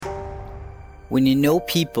when you know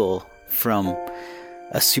people from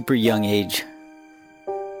a super young age,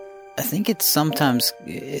 I think it's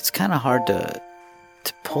kind of hard to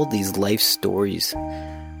pull these life stories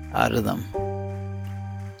out of them.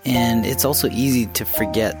 And it's also easy to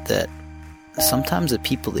forget that sometimes the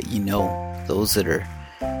people that you know, those that are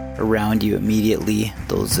around you immediately,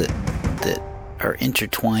 those that are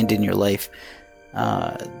intertwined in your life,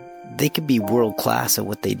 they could be world class at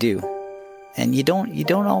what they do. And you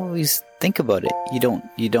don't always think about it. You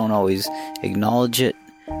don't always acknowledge it.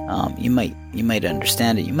 You might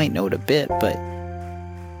understand it. You might know it a bit, but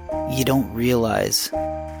you don't realize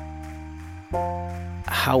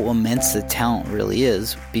how immense the talent really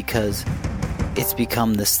is, because it's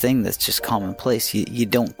become this thing that's just commonplace. You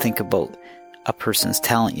don't think about a person's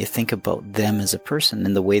talent. You think about them as a person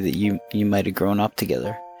and the way that you might have grown up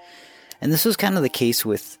together. And this was kind of the case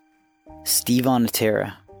with Steve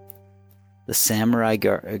Onatera, the samurai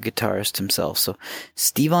guitarist himself. So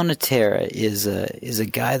Steve Onatera is a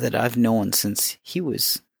guy that I've known since he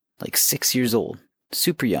was like 6 years old,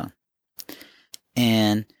 super young.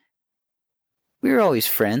 And we were always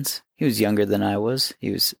friends. He was younger than I was.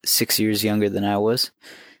 He was 6 years younger than I was.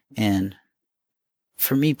 And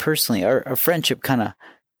for me personally, our friendship kind of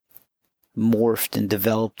morphed and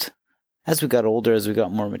developed as we got older, as we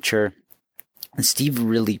got more mature. And Steve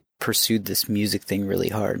really pursued this music thing really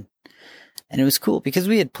hard. And it was cool because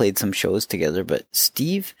we had played some shows together, but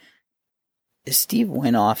Steve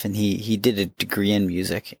went off and he did a degree in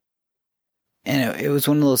music. And it was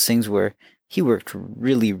one of those things where he worked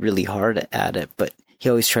really, really hard at it, but he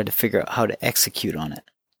always tried to figure out how to execute on it.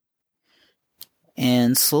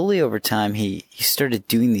 And slowly over time, he started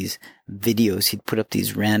doing these videos. He'd put up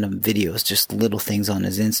these random videos, just little things on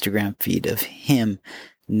his Instagram feed of him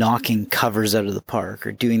knocking covers out of the park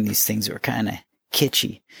or doing these things that were kind of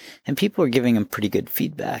kitschy. And people were giving him pretty good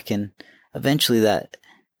feedback. And eventually that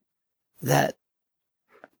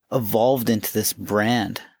evolved into this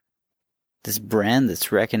brand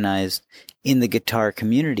that's recognized in the guitar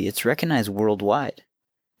community. It's recognized worldwide.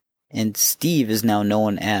 And Steve is now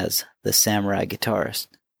known as the Samurai Guitarist.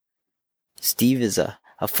 Steve is a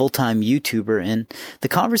full-time YouTuber, and the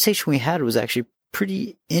conversation we had was actually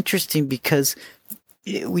pretty interesting because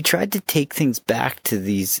we tried to take things back to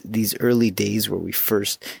these early days where we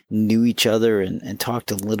first knew each other and talked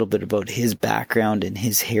a little bit about his background and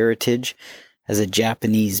his heritage as a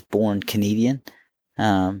Japanese-born Canadian.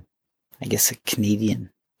 I guess a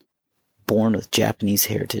Canadian born with Japanese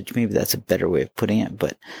heritage. Maybe that's a better way of putting it.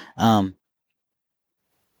 But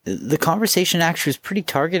the conversation actually was pretty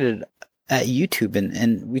targeted at YouTube,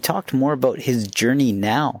 and we talked more about his journey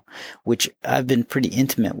now, which I've been pretty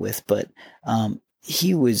intimate with. But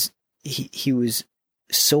he was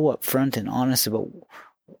so upfront and honest about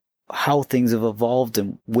how things have evolved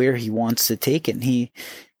and where he wants to take it. And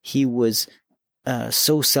he was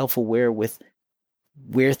so self-aware with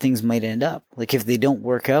where things might end up. Like if they don't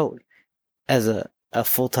work out as a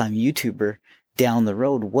full-time YouTuber down the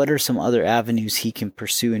road, what are some other avenues he can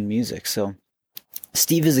pursue in music? So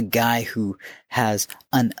Steve is a guy who has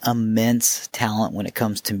an immense talent when it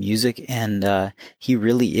comes to music, and he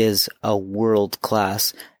really is a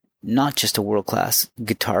world-class, not just a world-class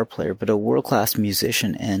guitar player, but a world-class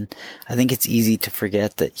musician. And I think it's easy to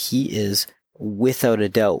forget that he is, without a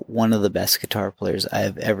doubt, one of the best guitar players I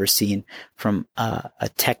have ever seen, from a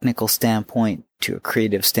technical standpoint to a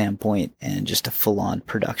creative standpoint and just a full-on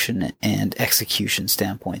production and execution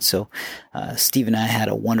standpoint. So Steve and I had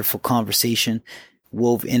a wonderful conversation,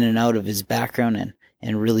 wove in and out of his background,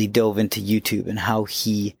 and really dove into YouTube and how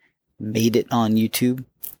he made it on YouTube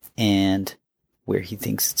and where he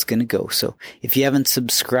thinks it's going to go. So if you haven't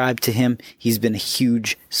subscribed to him, he's been a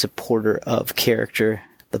huge supporter of Character,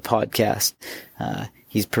 the podcast.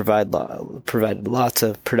 He's provided lots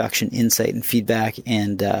of production insight and feedback,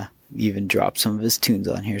 and even dropped some of his tunes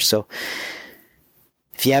on here. So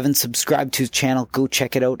if you haven't subscribed to his channel, go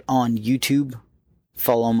check it out on YouTube.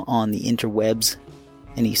 Follow him on the interwebs,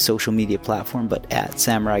 any social media platform, but at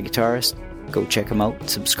Samurai Guitarist. Go check him out,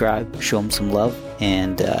 subscribe, show him some love,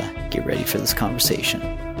 and get ready for this conversation.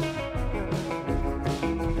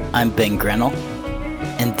 I'm Ben Grenell,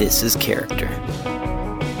 and this is Character.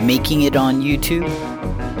 Making it on YouTube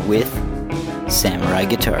with Samurai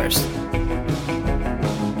Guitarist.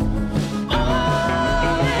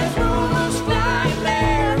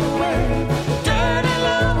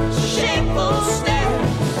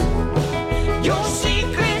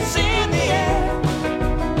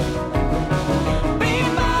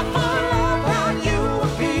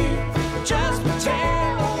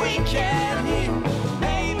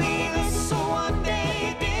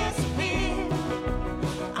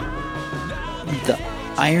 the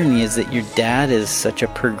irony is that your dad is such a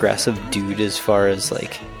progressive dude as far as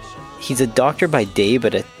like, he's a doctor by day,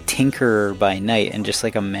 but a tinkerer by night, and just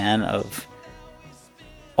like a man of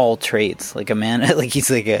all trades, like a man, like he's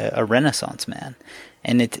like a Renaissance man.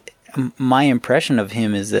 And my impression of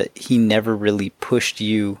him is that he never really pushed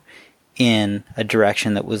you in a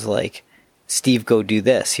direction that was like, Steve, go do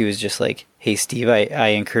this. He was just like, hey, Steve, I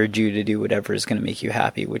encourage you to do whatever is going to make you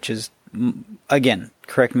happy, which is, again,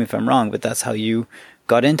 correct me if I'm wrong, but that's how you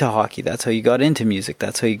got into hockey. That's how you got into music.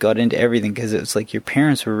 That's how you got into everything, because it was like your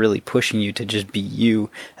parents were really pushing you to just be you,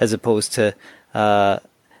 as opposed to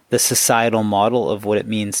the societal model of what it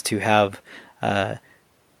means to have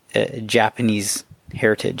Japanese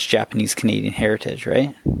heritage, Japanese Canadian heritage,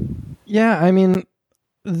 right? Yeah, I mean,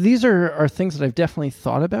 these are things that I've definitely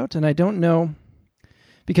thought about, and I don't know,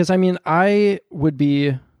 because I mean, I would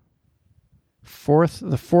be the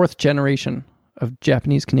fourth generation of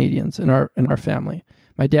Japanese Canadians in our family.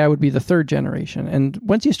 My dad would be the third generation, and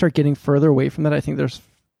once you start getting further away from that, I think there's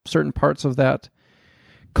certain parts of that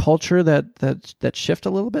culture that shift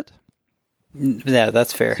a little bit. Yeah,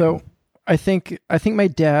 that's fair. So I think my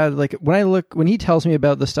dad, like when he tells me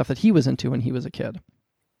about the stuff that he was into when he was a kid,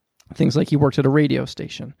 things like he worked at a radio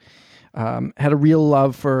station, had a real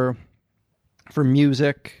love for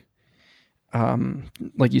music,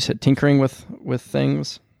 like you said, tinkering with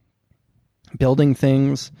things, building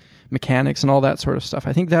things, mechanics, and all that sort of stuff.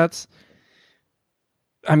 I think that's,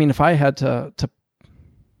 I mean, if I had to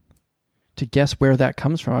guess where that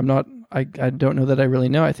comes from, I don't know that I really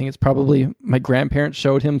know. I think it's probably my grandparents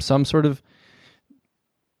showed him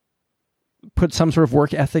put some sort of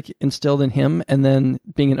work ethic instilled in him, and then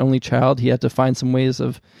being an only child, he had to find some ways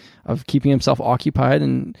of keeping himself occupied,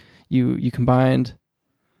 and you combined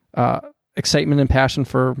excitement and passion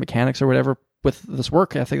for mechanics or whatever with this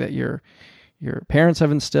work ethic that your parents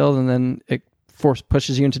have instilled, and then it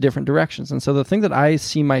pushes you into different directions. And so the thing that I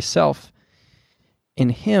see myself in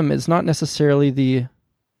him is not necessarily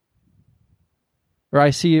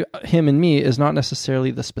I see him in me is not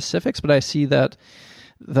necessarily the specifics, but I see that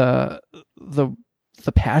the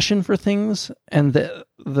passion for things and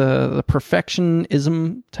the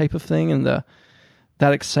perfectionism type of thing, and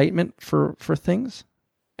that excitement for things.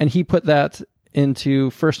 And he put that into,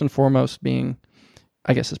 first and foremost, being,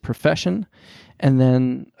 I guess, his profession. And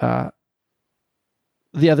then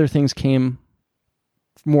the other things came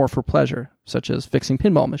more for pleasure, such as fixing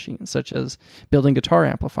pinball machines, such as building guitar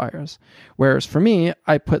amplifiers. Whereas for me,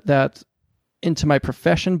 I put that into my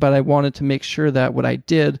profession, but I wanted to make sure that what I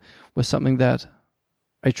did was something that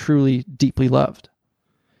I truly, deeply loved.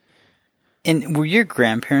 And were your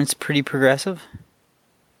grandparents pretty progressive?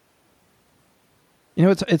 You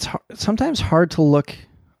know, it's sometimes hard to look,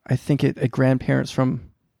 I think, at grandparents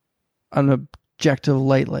from an objective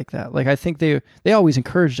light like that. Like, I think they always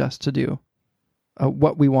encouraged us to do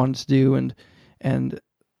what we wanted to do, and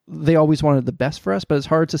they always wanted the best for us. But it's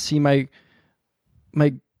hard to see my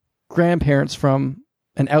grandparents from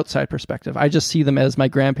an outside perspective. I just see them as my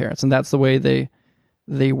grandparents, and that's the way they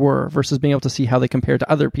were, versus being able to see how they compare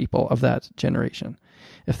to other people of that generation,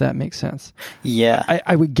 if that makes sense. Yeah.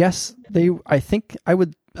 I would guess I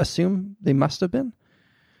would assume they must have been,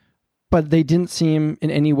 but they didn't seem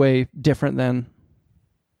in any way different than,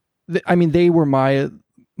 they were my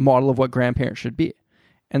model of what grandparents should be.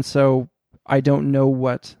 And so I don't know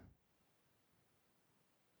what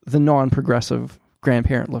the non-progressive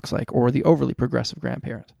grandparent looks like, or the overly progressive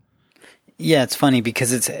grandparent. Yeah, it's funny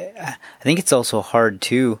because I think it's also hard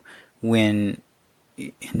too when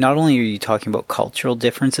not only are you talking about cultural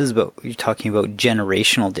differences, but you're talking about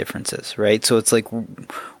generational differences, right? So it's like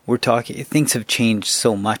we're talking, things have changed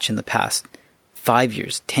so much in the past 5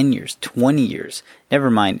 years, 10 years, 20 years. Never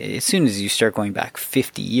mind, as soon as you start going back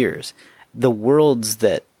 50 years, the worlds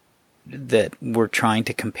that we're trying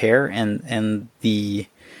to compare and the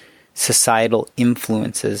societal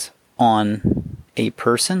influences on a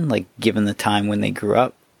person, like given the time when they grew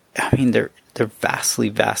up, I mean, they're vastly,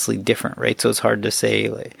 vastly different, right? So it's hard to say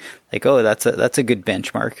like, oh, that's a good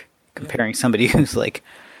benchmark comparing somebody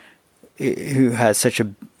who has such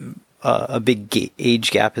a big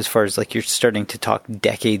age gap, as far as like you're starting to talk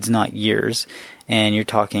decades, not years, and you're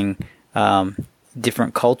talking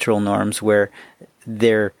different cultural norms where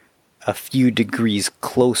they're a few degrees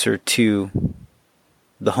closer to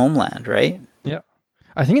the homeland, right? Yeah.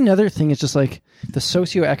 I think another thing is just like the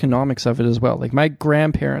socioeconomics of it as well. Like my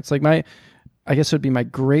grandparents, like I guess it would be my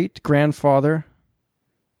great grandfather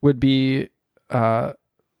would be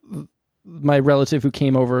my relative who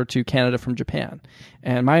came over to Canada from Japan.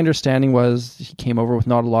 And my understanding was he came over with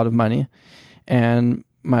not a lot of money. And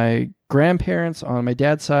my grandparents on my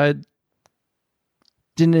dad's side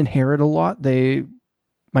didn't inherit a lot.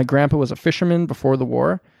 My grandpa was a fisherman before the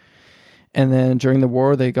war. And then during the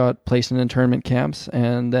war, they got placed in internment camps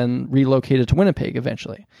and then relocated to Winnipeg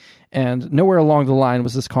eventually. And nowhere along the line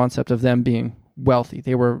was this concept of them being wealthy.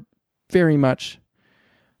 They were very much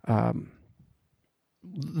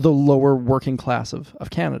the lower working class of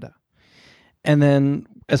Canada. And then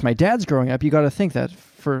as my dad's growing up, you got to think that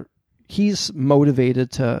he's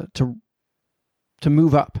motivated to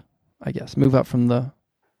move up, I guess, move up from the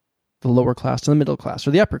lower class to the middle class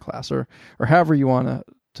or the upper class or however you want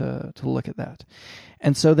to look at that.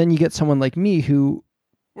 And so then you get someone like me who,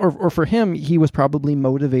 or for him, he was probably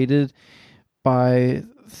motivated by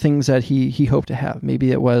things that he hoped to have.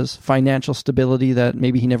 Maybe it was financial stability that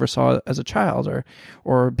maybe he never saw as a child,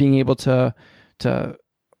 or being able to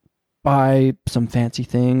buy some fancy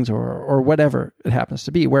things or whatever it happens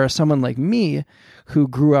to be. Whereas someone like me who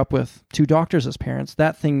grew up with two doctors as parents,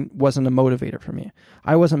 that thing wasn't a motivator for me.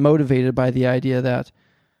 I wasn't motivated by the idea that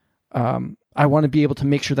I want to be able to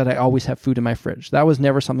make sure that I always have food in my fridge. That was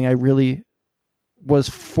never something I really was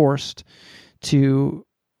forced to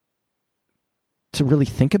really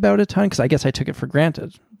think about a ton, because I guess I took it for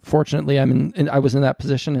granted. Fortunately, I was in that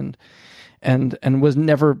position and was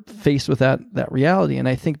never faced with that reality. And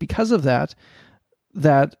I think because of that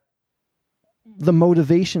the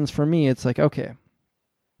motivations for me, it's like, okay,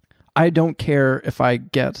 I don't care if I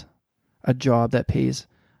get a job that pays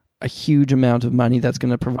a huge amount of money that's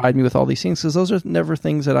going to provide me with all these things, because those are never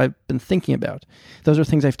things that I've been thinking about. Those are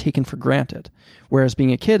things I've taken for granted. Whereas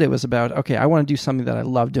being a kid, it was about, okay, I want to do something that I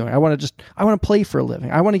love doing. I want to play for a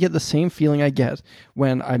living. I want to get the same feeling I get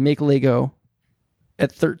when I make Lego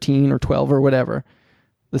at 13 or 12 or whatever.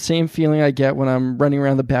 The same feeling I get when I'm running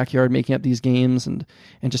around the backyard making up these games and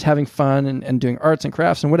just having fun and doing arts and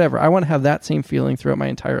crafts and whatever. I want to have that same feeling throughout my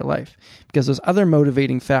entire life, because those other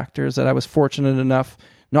motivating factors that I was fortunate enough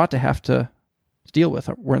not to have to deal with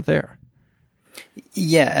weren't there.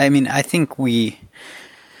 Yeah, I mean, I think we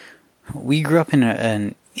grew up in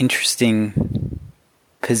an interesting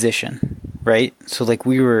position, right? So like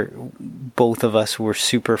both of us were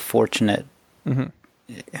super fortunate. Mm-hmm.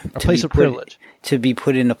 A place of privilege. To be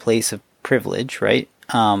put in a place of privilege, right?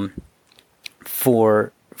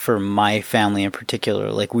 For my family in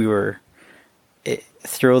particular, like we were,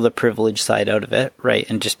 throw the privilege side out of it, right,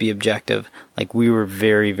 and just be objective. Like we were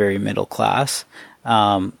very, very middle class.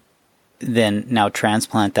 Then now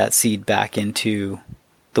transplant that seed back into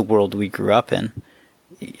the world we grew up in.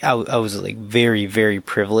 I was like very, very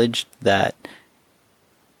privileged that,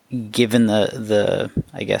 given the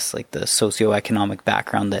I guess like the socioeconomic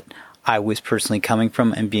background that I was personally coming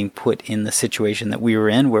from and being put in the situation that we were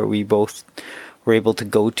in, where we both were able to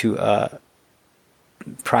go to a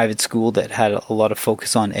private school that had a lot of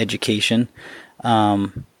focus on education.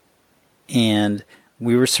 And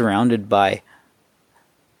we were surrounded by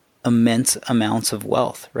immense amounts of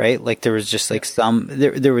wealth, right? Like there was just like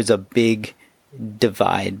there was a big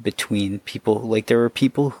divide between people. Like there were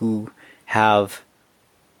people who have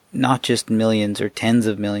not just millions or tens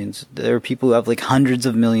of millions. There are people who have like hundreds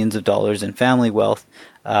of millions of dollars in family wealth,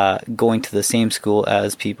 going to the same school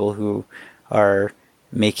as people who are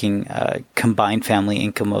making a combined family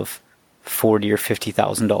income of $40,000 or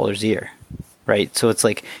 $50,000 a year, right? So it's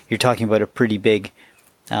like you're talking about a pretty big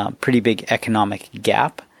economic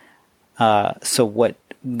gap. So what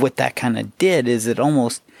that kind of did is it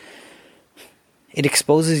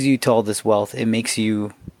exposes you to all this wealth. It makes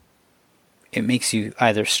you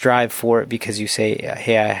either strive for it because you say,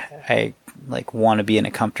 hey, I like want to be in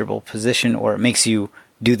a comfortable position, or it makes you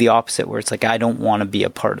do the opposite, where it's like, I don't want to be a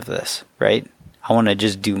part of this, right? I want to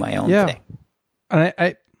just do my own thing. And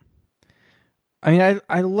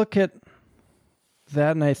I look at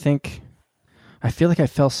that and I feel like I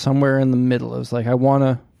fell somewhere in the middle. It was like, who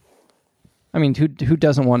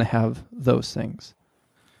doesn't want to have those things?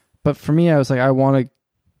 But for me, I was like, I want to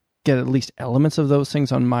get at least elements of those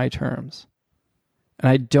things on my terms. And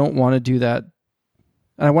I don't want to do that.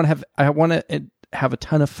 And I want to have a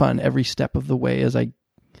ton of fun every step of the way as I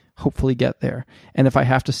hopefully get there. And if I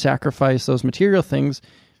have to sacrifice those material things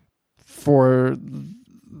for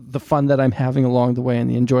the fun that I'm having along the way and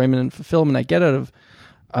the enjoyment and fulfillment I get out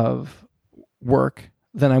of work,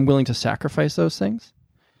 then I'm willing to sacrifice those things.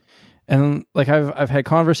 And like I've had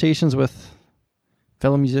conversations with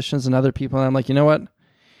fellow musicians and other people, and I'm like, you know what?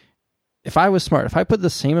 If I was smart, if I put the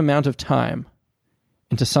same amount of time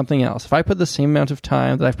into something else, if I put the same amount of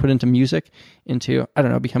time that I've put into music, into, I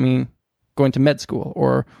don't know, going to med school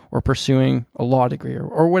or pursuing a law degree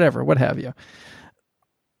or whatever, what have you,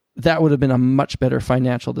 that would have been a much better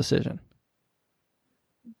financial decision.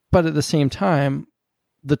 But at the same time,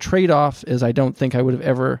 the trade-off is I don't think I would have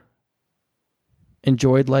ever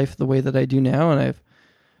enjoyed life the way that I do now. And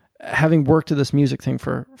having worked at this music thing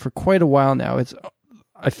for quite a while now,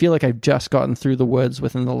 I feel like I've just gotten through the woods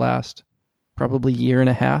within the last probably year and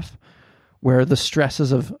a half, where the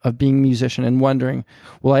stresses of being a musician and wondering,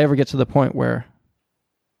 will I ever get to the point where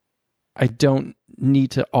I don't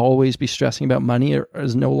need to always be stressing about money or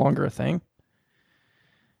is no longer a thing?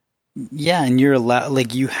 Yeah, and you're allowed,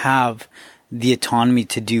 like, you have the autonomy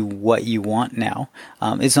to do what you want now.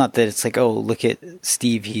 It's not that it's like, oh, look at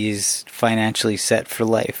Steve, he's financially set for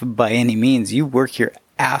life. By any means, you work your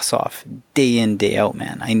ass off day in, day out,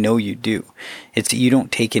 man. I know you do. You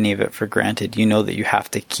don't take any of it for granted. You know that you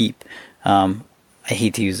have to keep, I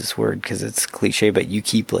hate to use this word because it's cliche, but you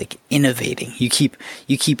keep like innovating. You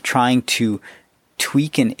keep trying to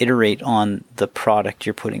tweak and iterate on the product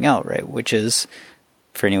you're putting out, right? Which is,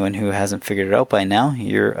 for anyone who hasn't figured it out by now,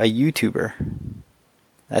 you're a YouTuber.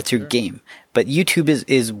 That's your game. But YouTube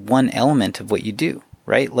is one element of what you do,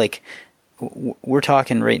 right? Like, we're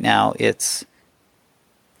talking right now, it's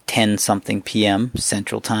 10-something p.m.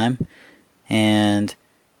 Central Time. And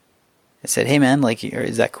I said, hey, man, like,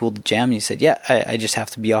 is that cool to jam? And you said, yeah, I just have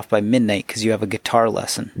to be off by midnight because you have a guitar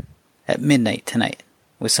lesson at midnight tonight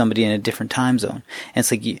with somebody in a different time zone. And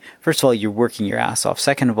it's like, first of all, you're working your ass off.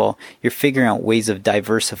 Second of all, you're figuring out ways of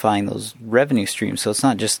diversifying those revenue streams. So it's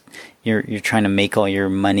not just you're trying to make all your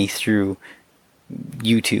money through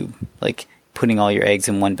YouTube, like putting all your eggs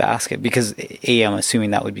in one basket. Because A, I'm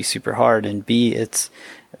assuming that would be super hard, and B, it's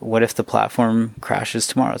what if the platform crashes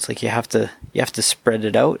tomorrow? It's like you have to spread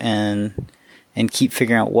it out and keep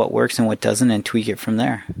figuring out what works and what doesn't and tweak it from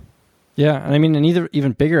there. Yeah, and I mean, an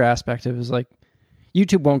even bigger aspect of it is like,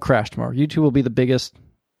 YouTube won't crash tomorrow. YouTube will be the biggest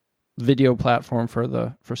video platform for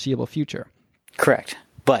the foreseeable future. Correct.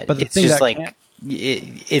 But it's just like,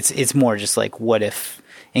 it's more just like, what if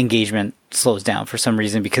engagement slows down for some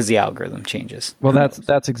reason because the algorithm changes? Well,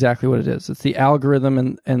 that's exactly what it is. It's the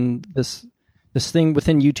algorithm and this thing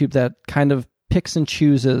within YouTube that kind of picks and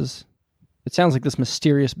chooses. It sounds like this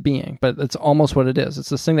mysterious being, but it's almost what it is. It's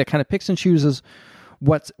this thing that kind of picks and chooses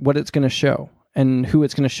what it's going to show and who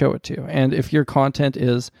it's going to show it to. And if your content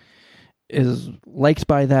is liked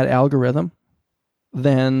by that algorithm,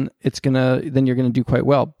 then you're going to do quite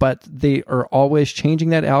well. But they are always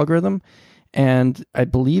changing that algorithm, and I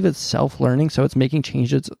believe it's self-learning, so it's making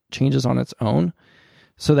changes on its own,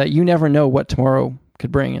 so that you never know what tomorrow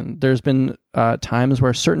could bring. And there's been times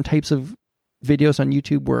where certain types of videos on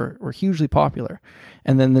YouTube were hugely popular,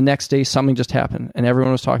 and then the next day something just happened, and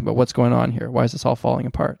everyone was talking about what's going on here. Why is this all falling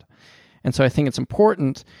apart? And so I think it's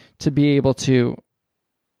important to be able to,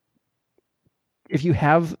 if you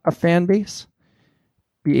have a fan base,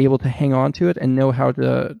 be able to hang on to it and know how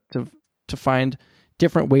to find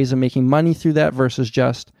different ways of making money through that versus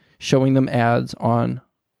just showing them ads on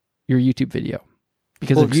your YouTube video.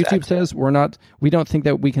 Because if YouTube says we don't think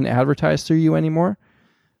that we can advertise through you anymore,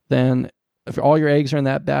 then if all your eggs are in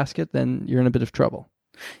that basket, then you're in a bit of trouble.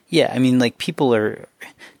 Yeah, I mean, like, people are,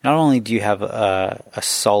 not only do you have a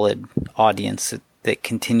solid audience that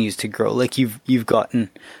continues to grow, like you've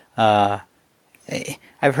gotten, I've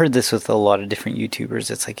heard this with a lot of different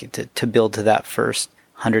YouTubers. It's like to build to that first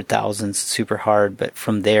 100,000 is super hard, but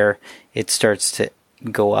from there it starts to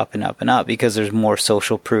go up and up and up because there's more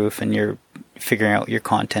social proof and you're figuring out your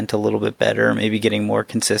content a little bit better, or maybe getting more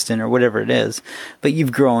consistent or whatever it is. But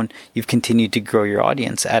you've continued to grow your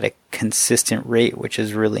audience at a consistent rate, which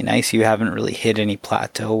is really nice. You haven't really hit any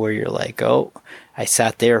plateau where you're like, oh, I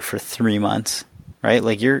sat there for 3 months, right?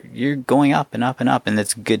 Like you're going up and up and up, and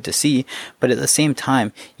it's good to see. But at the same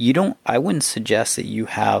time, I wouldn't suggest that you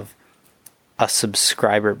have a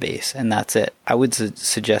subscriber base and that's it. I would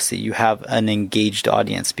suggest that you have an engaged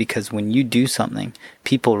audience, because when you do something,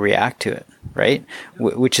 people react to it, right?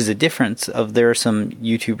 Which is a difference of, there are some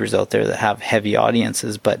YouTubers out there that have heavy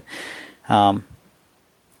audiences, but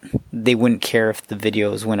they wouldn't care if the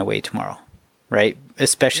videos went away tomorrow, right?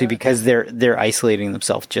 Especially because they're isolating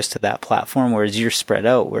themselves just to that platform, whereas you're spread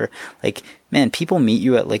out, where, like, man, people meet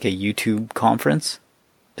you at like a YouTube conference,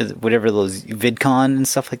 whatever those VidCon and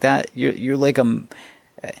stuff like that. You're like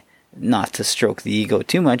not to stroke the ego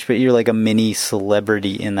too much, but you're like a mini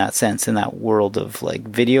celebrity in that sense, in that world of like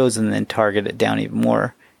videos, and then target it down even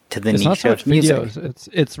more to the niche not so much of music. Videos.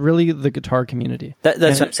 It's really the guitar community. That's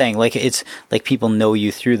what I'm saying. Like, it's like people know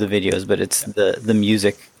you through the videos, but it's the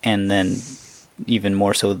music, and then even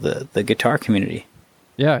more so the guitar community.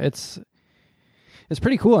 Yeah, it's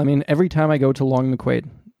pretty cool. I mean, every time I go to Long McQuaid,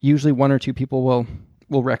 usually one or two people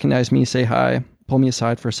will recognize me, say hi, pull me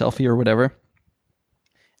aside for a selfie or whatever.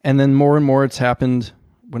 And then more and more it's happened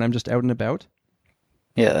when I'm just out and about.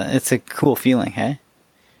 Yeah, it's a cool feeling, hey?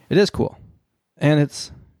 It is cool. And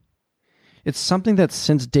it's something that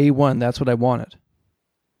since day one, that's what I wanted.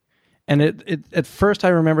 And it at first I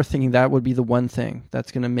remember thinking that would be the one thing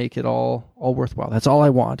that's going to make it all worthwhile. That's all I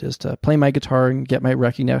want, is to play my guitar and get my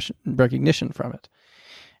recognition from it.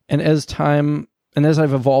 And as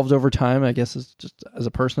I've evolved over time, I guess as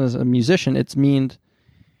a person, as a musician,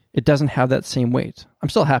 it doesn't have that same weight. I'm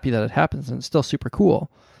still happy that it happens and it's still super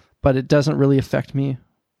cool, but it doesn't really affect me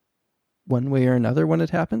one way or another when it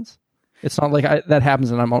happens. It's not like that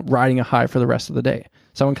happens and I'm riding a high for the rest of the day.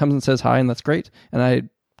 Someone comes and says hi, and that's great. And I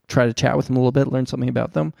try to chat with them a little bit, learn something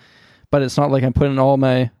about them. But it's not like I'm putting all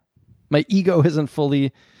my ego isn't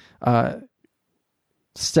fully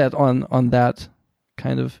set on that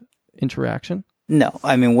kind of interaction. No,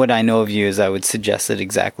 I mean, what I know of you is I would suggest that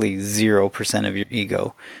exactly 0% of your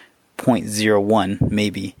ego, 0.01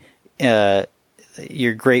 maybe,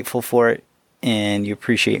 you're grateful for it and you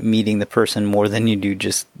appreciate meeting the person more than you do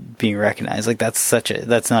just being recognized. Like that's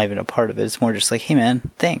not even a part of it. It's more just like, hey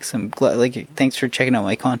man, thanks. I'm glad, like, thanks for checking out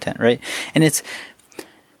my content, right? And it's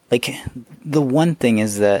like, the one thing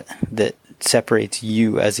is that separates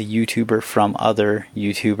you as a YouTuber from other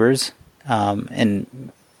YouTubers,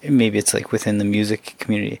 and maybe it's like within the music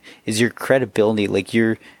community, is your credibility. Like,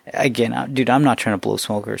 again, dude, I'm not trying to blow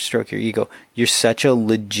smoke or stroke your ego. You're such a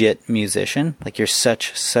legit musician. Like, you're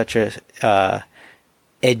such a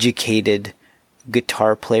educated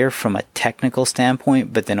guitar player from a technical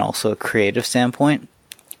standpoint, but then also a creative standpoint.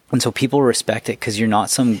 And so people respect it because you're not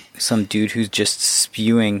some dude who's just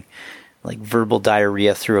spewing like verbal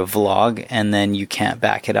diarrhea through a vlog and then you can't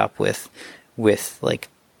back it up with like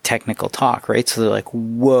technical talk, right? So they're like,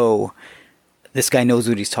 whoa, this guy knows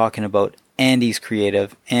what he's talking about, and he's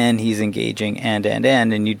creative, and he's engaging,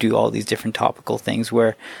 and you do all these different topical things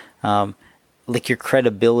where, like, your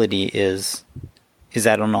credibility is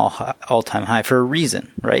at an all-time high for a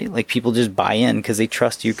reason, right? Like, people just buy in because they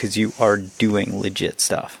trust you because you are doing legit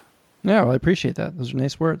stuff. Yeah, well, I appreciate that. Those are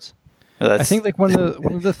nice words. Well, I think like one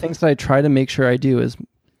of the things that I try to make sure I do is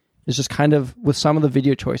just kind of with some of the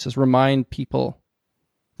video choices remind people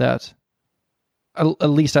that at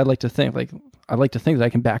least I'd like to think that I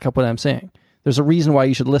can back up what I'm saying. There's a reason why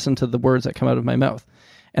you should listen to the words that come out of my mouth.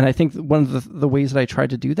 And I think one of the ways that I try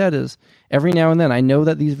to do that is every now and then, I know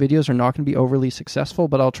that these videos are not going to be overly successful,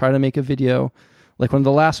 but I'll try to make a video like one of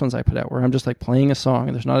the last ones I put out where I'm just like playing a song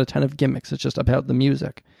and there's not a ton of gimmicks. It's just about the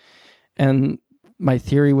music. And my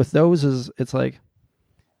theory with those is it's like,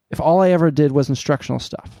 if all I ever did was instructional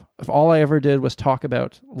stuff, if all I ever did was talk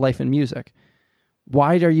about life and music,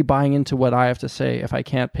 why are you buying into what I have to say if I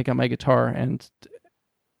can't pick up my guitar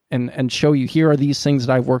and show you, here are these things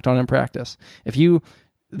that I've worked on in practice.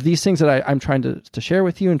 These things that I'm trying to share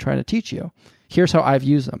with you and trying to teach you, here's how I've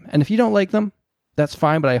used them. And if you don't like them, that's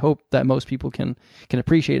fine, but I hope that most people can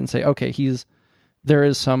appreciate and say, okay, there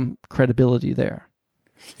is some credibility there.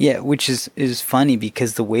 Yeah, which is funny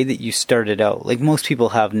because the way that you started out, like most people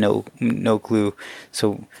have no clue.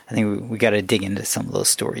 So I think we got to dig into some of those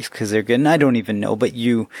stories because they're good. And I don't even know, but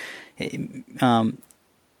when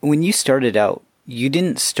you started out, you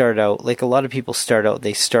didn't start out like a lot of people start out.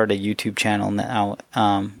 They start a YouTube channel now,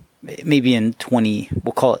 maybe in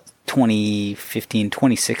we'll call it 2015,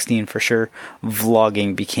 2016 for sure.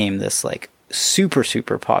 Vlogging became this like super,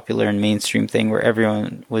 super popular and mainstream thing where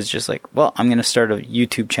everyone was just like, well, I'm going to start a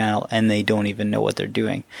YouTube channel, and they don't even know what they're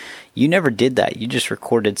doing. You never did that. You just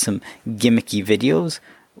recorded some gimmicky videos.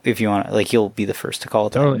 If you want, like, you'll be the first to call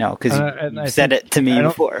it that now because you said it to me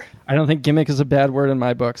before. I don't think gimmick is a bad word in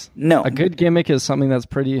my books. No. A good gimmick is something that's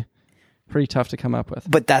pretty tough to come up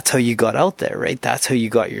with. But that's how you got out there, right? That's how you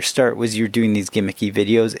got your start, was you're doing these gimmicky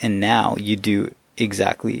videos, and now you do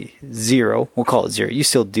exactly zero. We'll call it zero. You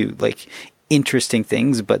still do like interesting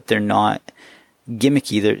things, but they're not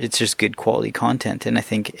gimmicky. It's just good quality content. And I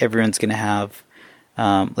think everyone's going to have,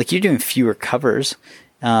 like, you're doing fewer covers.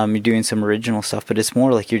 You're doing some original stuff, but it's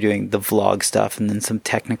more like you're doing the vlog stuff and then some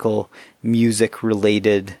technical music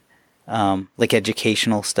related, like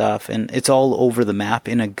educational stuff. And it's all over the map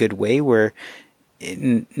in a good way where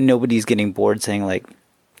nobody's getting bored saying like,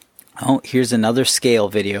 oh, here's another scale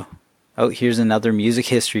video. Oh, here's another music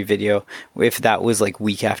history video. If that was like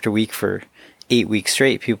week after week for 8 weeks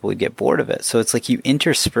straight, people would get bored of it. So it's like you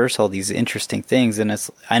intersperse all these interesting things. And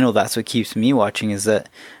I know that's what keeps me watching, is that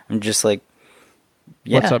I'm just like,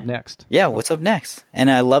 yeah, what's up next? Yeah, what's up next?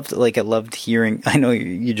 And I loved hearing, I know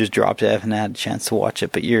you just dropped it, I haven't had a chance to watch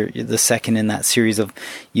it, but you're the second in that series of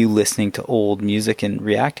you listening to old music and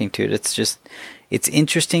reacting to it. It's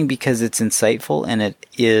interesting because it's insightful and it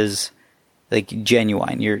is like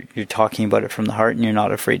genuine. You're talking about it from the heart and you're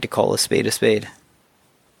not afraid to call a spade a spade.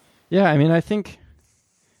 Yeah, I mean, I think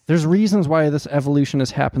there's reasons why this evolution has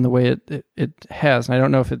happened the way it has. And I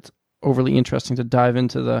don't know if it's overly interesting to dive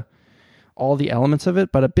into all the elements of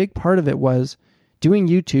it, but a big part of it was doing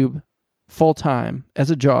YouTube full time as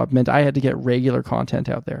a job meant I had to get regular content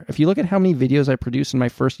out there. If you look at how many videos I produced in my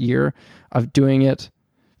first year of doing it,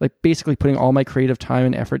 like basically putting all my creative time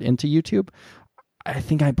and effort into YouTube, I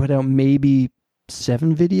think I put out maybe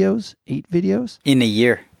 7 videos, 8 videos. In a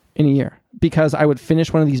year. Because I would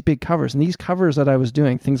finish one of these big covers. And these covers that I was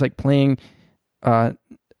doing, things like playing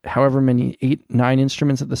however many, 8, 9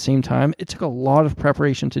 instruments at the same time, it took a lot of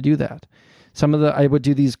preparation to do that. I would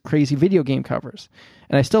do these crazy video game covers.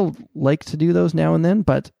 And I still like to do those now and then,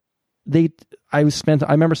 but I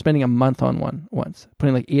remember spending a month on one once,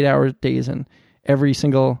 putting like 8-hour days in every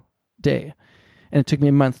single day. And it took me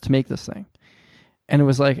a month to make this thing. And it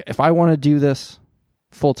was like, if I want to do this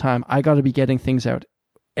full time, I got to be getting things out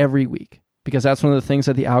every week, because that's one of the things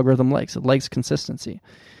that the algorithm likes. It likes consistency.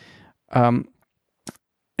 And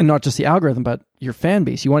not just the algorithm, but your fan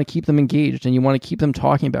base. You want to keep them engaged, and you want to keep them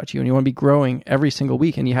talking about you, and you want to be growing every single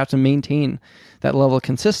week, and you have to maintain that level of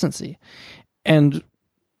consistency. And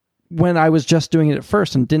when I was just doing it at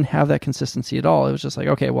first and didn't have that consistency at all, it was just like,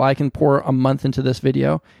 okay, well, I can pour a month into this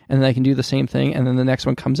video, and then I can do the same thing, and then the next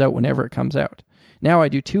one comes out whenever it comes out. Now I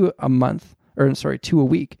do 2 a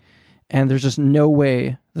week, and there's just no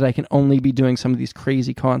way that I can only be doing some of these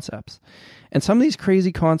crazy concepts. And some of these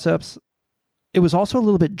crazy concepts, it was also a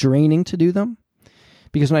little bit draining to do them,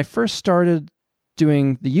 because when I first started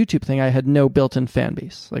doing the YouTube thing, I had no built-in fan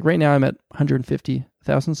base. Like right now I'm at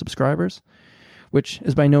 150,000 subscribers, which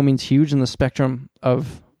is by no means huge in the spectrum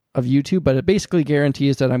of YouTube, but it basically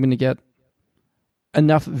guarantees that I'm going to get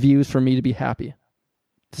enough views for me to be happy,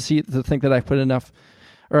 to think that I put enough,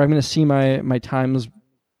 or I'm going to see my times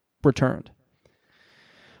returned.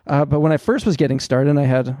 But when I first was getting started and I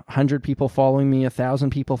had 100 people following me,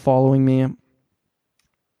 1,000 people following me,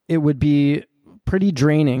 it would be pretty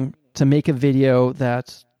draining to make a video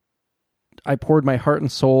that I poured my heart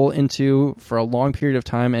and soul into for a long period of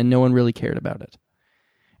time and no one really cared about it.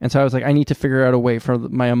 And so I was like, I need to figure out a way for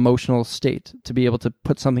my emotional state to be able to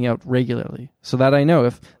put something out regularly, so that I know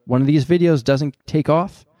if one of these videos doesn't take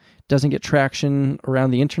off, doesn't get traction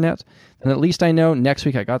around the internet, then at least I know next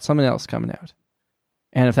week I got something else coming out.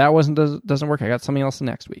 And if that doesn't work, I got something else the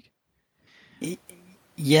next week.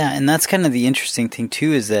 Yeah, and that's kind of the interesting thing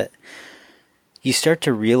too, is that you start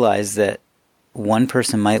to realize that one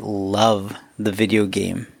person might love the video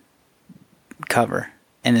game cover,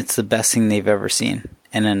 and it's the best thing they've ever seen.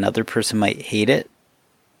 And another person might hate it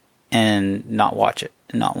and not watch it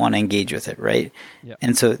and not want to engage with it, right? Yep.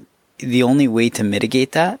 And so the only way to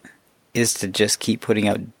mitigate that is to just keep putting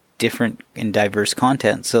out different and diverse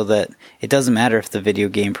content, so that it doesn't matter if the video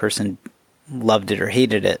game person loved it or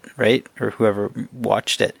hated it, right? Or whoever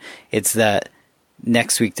watched it. It's that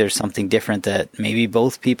next week there's something different that maybe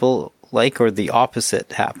both people like, or the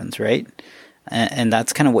opposite happens, right? And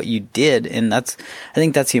that's kind of what you did. And I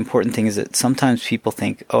think that's the important thing, is that sometimes people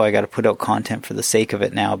think, oh, I got to put out content for the sake of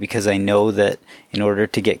it now, because I know that in order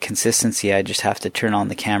to get consistency, I just have to turn on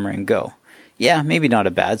the camera and go. Yeah, maybe not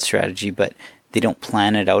a bad strategy, but they don't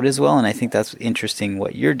plan it out as well. And I think that's interesting.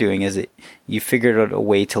 What you're doing is you figured out a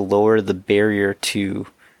way to lower the barrier to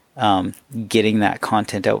getting that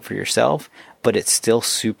content out for yourself, but it's still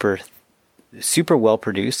super well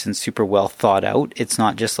produced and super well thought out. It's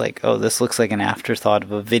not just like, oh, this looks like an afterthought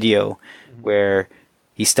of a video where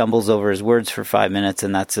he stumbles over his words for 5 minutes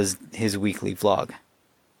and that's his weekly vlog.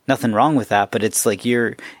 Nothing wrong with that, but it's like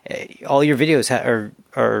all your videos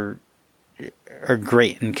are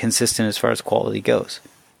great and consistent as far as quality goes.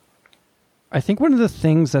 I think one of the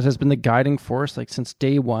things that has been the guiding force, like since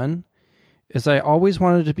day one, is I always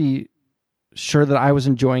wanted to be sure that I was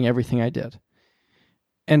enjoying everything I did.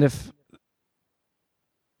 And if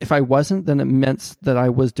I wasn't, then it meant that I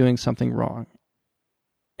was doing something wrong.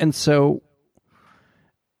 And so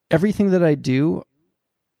everything that I do,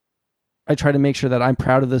 I try to make sure that I'm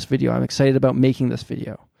proud of this video. I'm excited about making this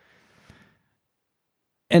video.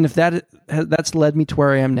 And if that's led me to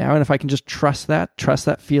where I am now, and if I can just trust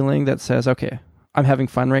that feeling that says, okay, I'm having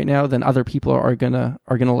fun right now, then other people are gonna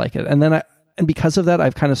like it. And because of that,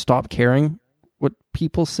 I've kind of stopped caring what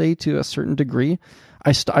people say to a certain degree.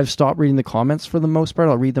 I've stopped reading the comments for the most part.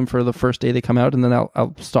 I'll read them for the first day they come out, and then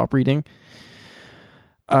I'll stop reading.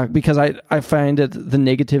 Because I find that the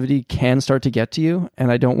negativity can start to get to you,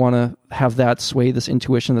 and I don't want to have that sway this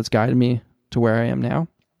intuition that's guided me to where I am now.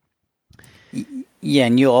 Yeah,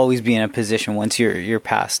 and you'll always be in a position once you're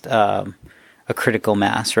past a a critical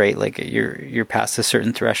mass, right? Like you're past a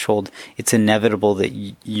certain threshold, it's inevitable that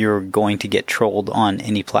you're going to get trolled on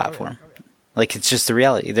any platform. Like, it's just the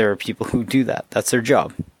reality. There are people who do that. That's their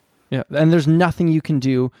job. Yeah, and there's nothing you can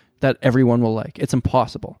do that everyone will like. It's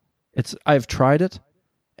impossible. I've tried it,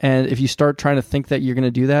 and if you start trying to think that you're going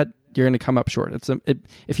to do that, you're going to come up short.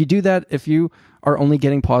 If you do that, if you are only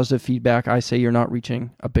getting positive feedback, I say you're not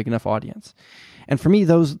reaching a big enough audience. And for me,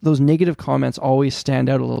 those negative comments always stand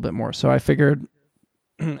out a little bit more. So I figured,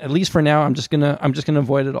 at least for now, I'm just gonna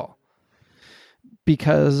avoid it all,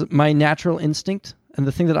 because my natural instinct and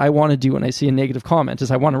the thing that I want to do when I see a negative comment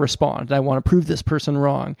is I want to respond. I want to prove this person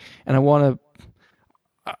wrong, and I want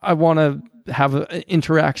to have an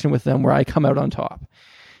interaction with them where I come out on top.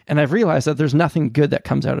 And I've realized that there's nothing good that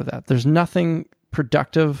comes out of that. There's nothing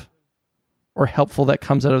productive or helpful that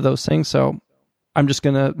comes out of those things. So I'm just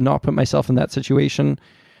going to not put myself in that situation.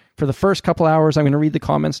 For the first couple hours, I'm going to read the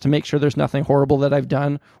comments to make sure there's nothing horrible that I've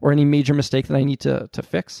done or any major mistake that I need to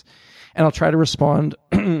fix. And I'll try to respond,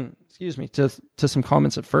 excuse me, to some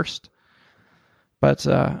comments at first. But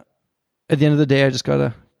at the end of the day, I just got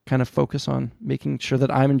to kind of focus on making sure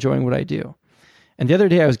that I'm enjoying what I do. And the other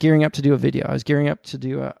day I was gearing up to do a video. I was gearing up to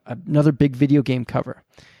do another big video game cover.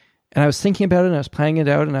 And I was thinking about it, and I was planning it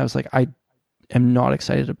out, and I was like, I am not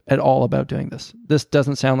excited at all about doing this. This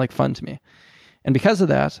doesn't sound like fun to me. And because of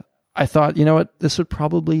that, I thought, you know what, this would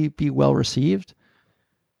probably be well received,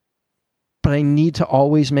 but I need to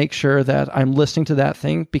always make sure that I'm listening to that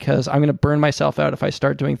thing, because I'm going to burn myself out if I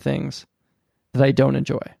start doing things that I don't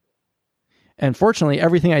enjoy. And fortunately,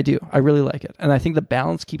 everything I do, I really like it. And I think the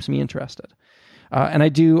balance keeps me interested. And I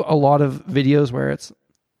do a lot of videos where it's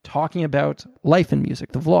talking about life in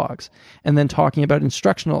music, the vlogs, and then talking about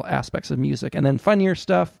instructional aspects of music, and then funnier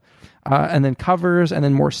stuff, and then covers, and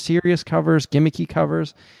then more serious covers, gimmicky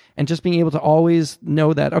covers, and just being able to always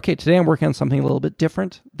know that, okay, today I'm working on something a little bit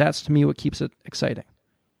different. That's, to me, what keeps it exciting.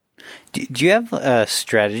 Do you have a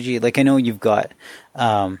strategy? Like, I know you've got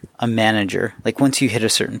a manager. Like, once you hit a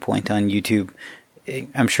certain point on YouTube,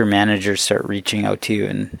 I'm sure managers start reaching out to you,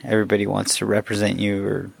 and everybody wants to represent you,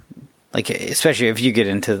 or like, especially if you get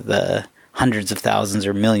into the hundreds of thousands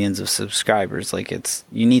or millions of subscribers, like,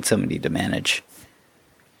 you need somebody to manage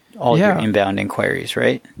all your inbound inquiries,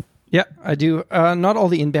 right? Yeah, I do. Not all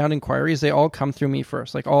the inbound inquiries, they all come through me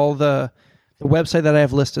first. Like, all the website that I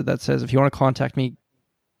have listed that says, if you want to contact me,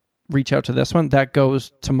 reach out to this one, that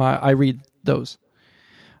goes to I read those.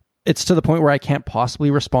 It's to the point where I can't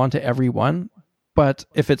possibly respond to every one. But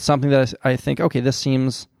if it's something that I think, okay, this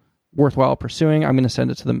seems worthwhile pursuing, I'm going to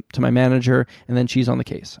send it to my manager, and then she's on the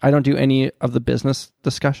case. I don't do any of the business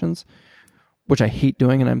discussions, which I hate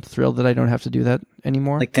doing, and I'm thrilled that I don't have to do that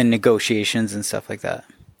anymore. Like the negotiations and stuff like that.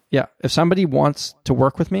 Yeah. If somebody wants to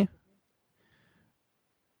work with me,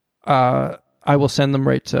 I will send them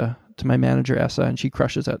right to my manager, Essa, and she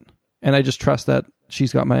crushes it. And I just trust that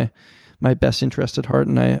she's got my best interest at heart,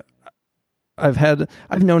 and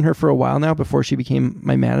I've known her for a while now before she became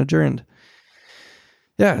my manager, and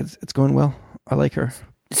yeah, it's going well. I like her.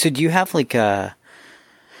 So do you have like a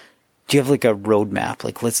roadmap?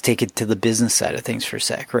 Like, let's take it to the business side of things for a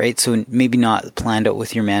sec, right? So maybe not planned out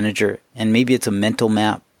with your manager, and maybe it's a mental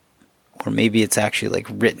map, or maybe it's actually like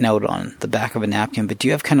written out on the back of a napkin, but do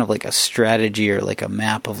you have kind of like a strategy or like a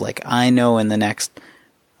map of like, I know in the next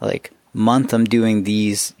like month I'm doing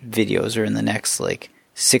these videos, or in the next like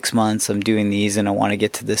 6 months I'm doing these, and I want to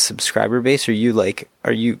get to this subscriber base? Or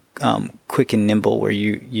are you quick and nimble where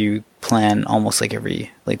you plan almost like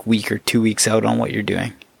every like week or 2 weeks out on what you're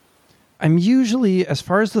doing? I'm usually, as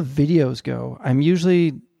far as the videos go,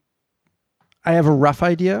 I have a rough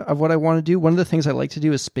idea of what I want to do. One of the things I like to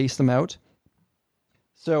do is space them out.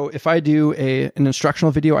 So if I do an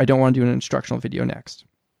instructional video, I don't want to do an instructional video next.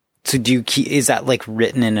 So is that like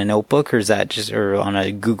written in a notebook, or is that or on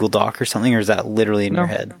a Google Doc or something, or is that literally in your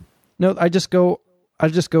head? No, I just go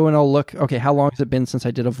and I'll look, okay, how long has it been since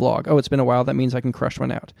I did a vlog? Oh, it's been a while. That means I can crush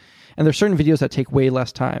one out. And there's certain videos that take way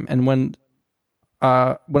less time. And when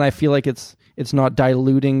I feel like it's not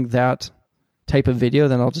diluting that type of video,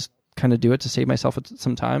 then I'll just kind of do it to save myself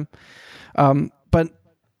some time. But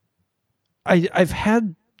I've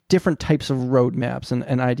had different types of roadmaps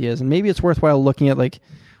and ideas, and maybe it's worthwhile looking at like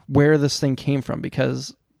where this thing came from,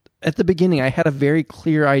 because at the beginning I had a very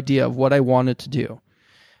clear idea of what I wanted to do,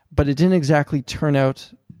 but it didn't exactly turn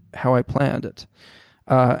out how I planned it.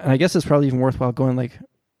 And I guess it's probably even worthwhile going like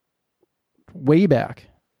way back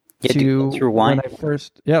to let's rewind.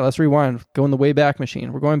 Let's rewind. Go in the way back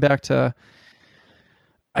machine. We're going back to,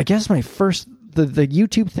 I guess the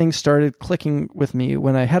YouTube thing started clicking with me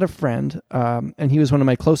when I had a friend, and he was one of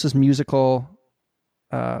my closest musical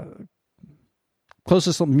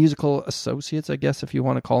closest musical associates, I guess, if you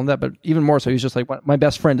want to call him that, but even more so, he was just like my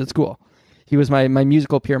best friend at school. He was my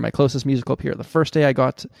musical peer, my closest musical peer. The first day I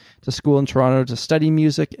got to school in Toronto to study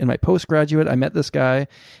music in my postgraduate, I met this guy,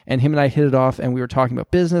 and him and I hit it off, and we were talking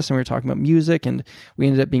about business, and we were talking about music, and we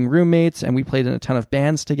ended up being roommates, and we played in a ton of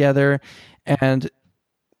bands together. And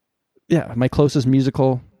yeah, my closest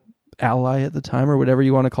musical ally at the time, or whatever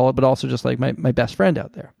you want to call it, but also just like my best friend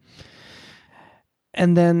out there.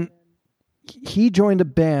 And then he joined a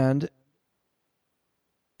band,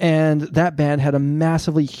 and that band had a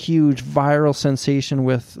massively huge viral sensation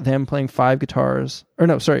with them playing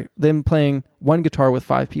them playing one guitar with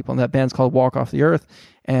 5 people. And that band's called Walk Off the Earth.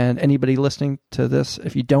 And anybody listening to this,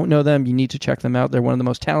 if you don't know them, you need to check them out. They're one of the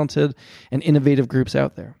most talented and innovative groups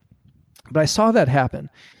out there. But I saw that happen.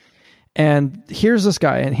 And here's this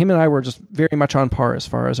guy, and him and I were just very much on par as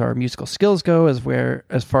far as our musical skills go, as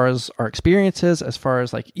far as our experiences, as far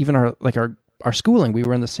as like even our schooling. We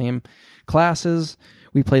were in the same classes,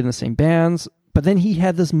 we played in the same bands. But then he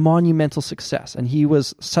had this monumental success, and he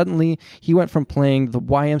went from playing the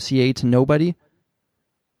YMCA to nobody.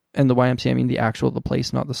 And the YMCA, I mean the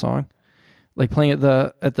place, not the song. Like playing at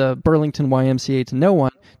the Burlington YMCA to no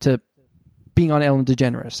one, to being on Ellen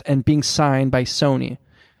DeGeneres and being signed by Sony.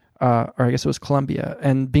 Or I guess it was Columbia,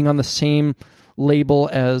 and being on the same label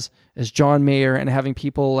as John Mayer, and having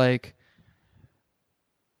people like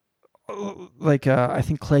I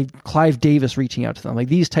think Clive Davis reaching out to them, like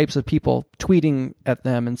these types of people tweeting at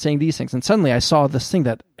them and saying these things. And suddenly I saw this thing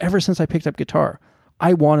that ever since I picked up guitar,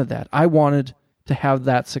 I wanted that. I wanted to have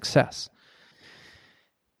that success.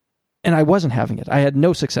 And I wasn't having it. I had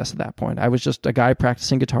no success at that point. I was just a guy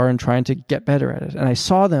practicing guitar and trying to get better at it. And I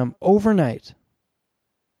saw them overnight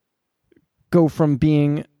go from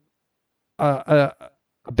being a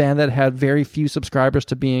band that had very few subscribers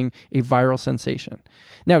to being a viral sensation.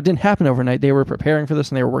 Now, it didn't happen overnight. They were preparing for this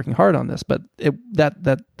and they were working hard on this, but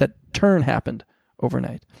that turn happened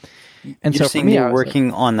overnight. And You're so saying for me, they were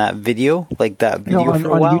working on that video, like that video on, for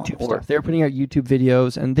a while? YouTube stuff. They were putting out YouTube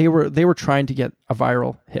videos, and they were trying to get a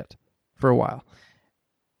viral hit for a while.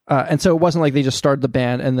 And so it wasn't like they just started the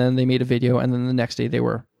band and then they made a video and then the next day they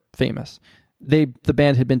were famous. The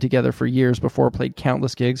band had been together for years before, played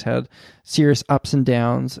countless gigs, had serious ups and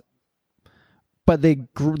downs, but they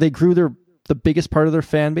grew the biggest part of their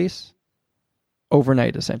fan base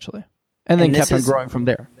overnight, essentially, and then kept on growing from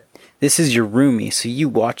there. This is your roomie, so you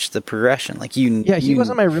watched the progression. Like he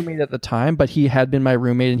wasn't my roommate at the time, but he had been my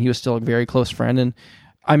roommate, and he was still a very close friend. And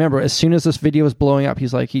I remember as soon as this video was blowing up, he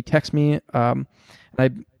texted me, and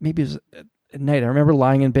maybe it was at night. I remember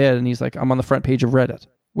lying in bed, and he's like, "I'm on the front page of Reddit,"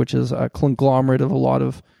 which is a conglomerate of a lot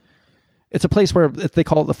of. It's a place where they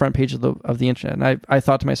call it the front page of the internet. And I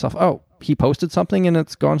thought to myself, oh, he posted something and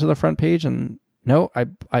it's gone to the front page. And no,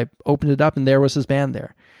 I opened it up and there was his band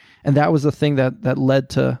there. And that was the thing that led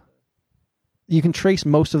to, you can trace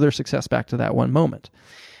most of their success back to that one moment.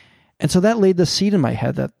 And so that laid the seed in my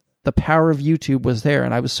head that the power of YouTube was there.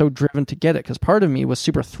 And I was so driven to get it, because part of me was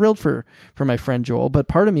super thrilled for my friend Joel, but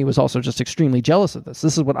part of me was also just extremely jealous of this.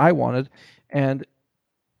 This is what I wanted. And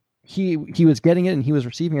he was getting it and he was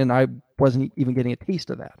receiving it, and I wasn't even getting a taste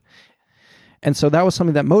of that. And so that was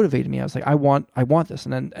something that motivated me. I was like, I want this.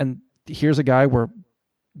 And here's a guy, we're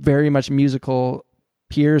very much musical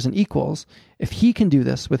peers and equals. If he can do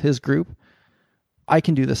this with his group, I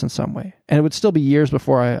can do this in some way. And it would still be years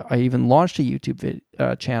before I even launched a YouTube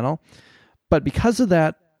channel. But because of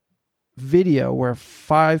that video where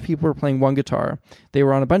 5 people were playing one guitar, they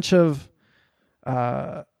were on a bunch of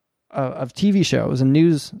TV shows and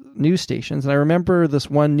news stations. And I remember this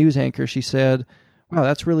one news anchor, she said, "Wow,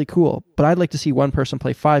 that's really cool, but I'd like to see one person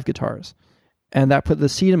play 5 guitars." And that put the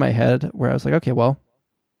seed in my head where I was like, okay, well,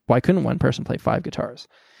 why couldn't one person play 5 guitars?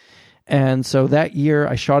 And so that year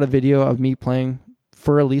I shot a video of me playing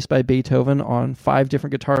Für Elise by Beethoven on 5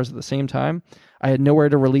 different guitars at the same time. I had nowhere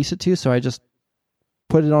to release it to, so I just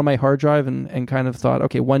put it on my hard drive and kind of thought,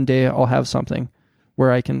 okay, one day I'll have something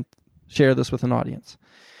where I can share this with an audience.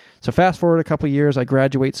 So fast forward a couple of years, I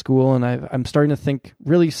graduate school, and I'm starting to think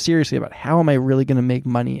really seriously about how am I really going to make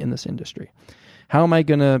money in this industry? How am I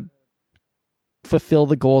going to fulfill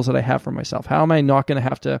the goals that I have for myself? How am I not going to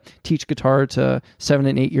have to teach guitar to 7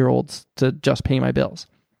 and 8 year olds to just pay my bills?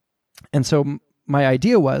 And so my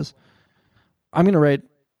idea was, I'm going to write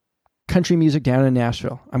country music down in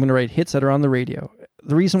Nashville. I'm going to write hits that are on the radio.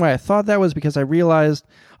 The reason why I thought that was because I realized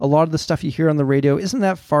a lot of the stuff you hear on the radio isn't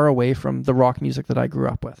that far away from the rock music that I grew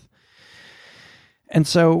up with. And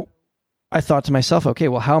so I thought to myself, okay,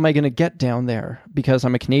 well, how am I going to get down there? Because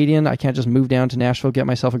I'm a Canadian, I can't just move down to Nashville, get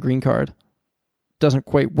myself a green card, doesn't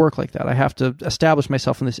quite work like that. I have to establish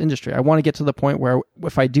myself in this industry. I want to get to the point where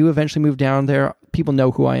if I do eventually move down there, people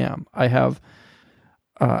know who I am. I have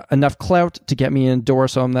enough clout to get me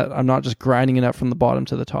indoors, so I'm not just grinding it up from the bottom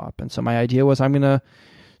to the top. And so my idea was I'm going to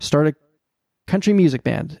start a country music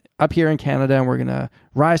band up here in Canada, and we're going to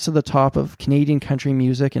rise to the top of Canadian country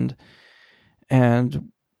music,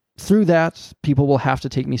 and through that, people will have to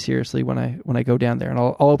take me seriously when I go down there, and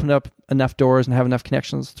I'll open up enough doors and have enough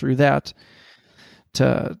connections through that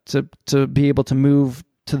to be able to move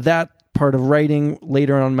to that part of writing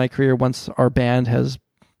later on in my career once our band has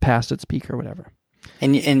passed its peak or whatever.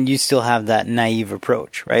 And you still have that naive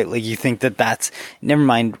approach, right? Like you think that's, never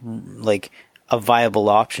mind like a viable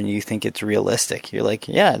option. You think it's realistic. You're like,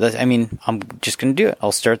 yeah, I'm just going to do it.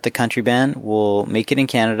 I'll start the country band. We'll make it in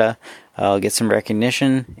Canada. I'll get some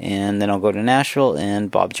recognition, and then I'll go to Nashville,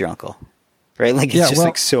 and Bob's your uncle, right? Like it's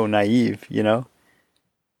like so naive, you know?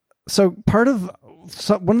 So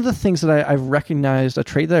one of the things that I've recognized, a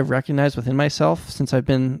trait that I've recognized within myself since I've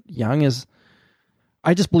been young, is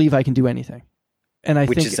I just believe I can do anything. And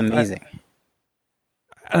Which is amazing.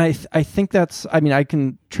 I think that's, I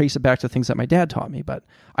can trace it back to things that my dad taught me, but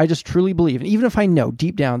I just truly believe, and even if I know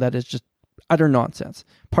deep down that it's just utter nonsense,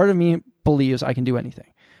 part of me believes I can do anything.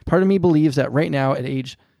 Part of me believes that right now at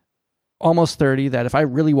age almost 30, that if I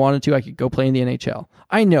really wanted to, I could go play in the NHL.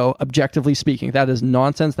 I know, objectively speaking, that is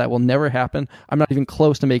nonsense. That will never happen. I'm not even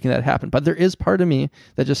close to making that happen. But there is part of me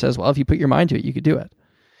that just says, well, if you put your mind to it, you could do it.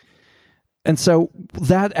 And so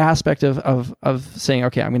that aspect of saying,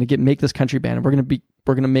 okay, I'm going to make this country band, and we're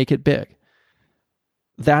going to make it big.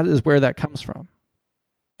 That is where that comes from.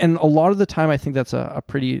 And a lot of the time, I think that's a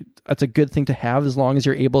good thing to have, as long as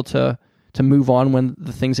you're able to move on when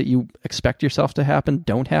the things that you expect yourself to happen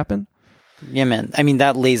don't happen. Yeah, man.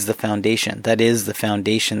 That lays the foundation. That is the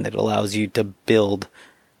foundation that allows you to build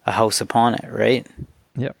a house upon it, right?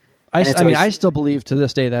 Yeah. I still believe to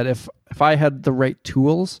this day that if I had the right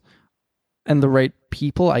tools and the right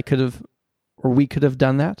people, we could have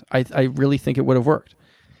done that. I really think it would have worked.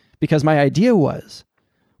 Because my idea was,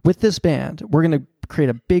 with this band, we're going to create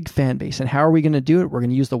a big fan base. And how are we going to do it? We're going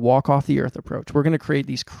to use the walk off the earth approach. We're going to create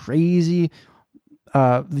these crazy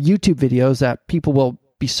YouTube videos that people will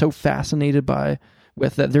be so fascinated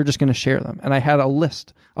with that they're just going to share them. And I had a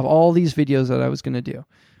list of all these videos that I was going to do.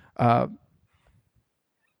 And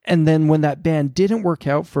then when that band didn't work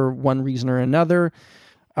out for one reason or another,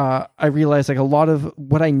 I realized like a lot of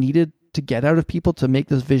what I needed to get out of people to make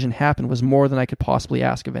this vision happen was more than I could possibly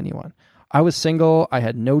ask of anyone. I was single. I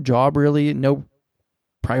had no job really, no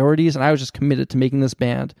priorities, and I was just committed to making this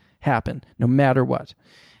band happen no matter what.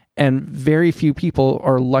 And very few people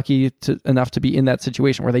are lucky enough to be in that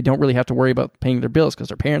situation where they don't really have to worry about paying their bills because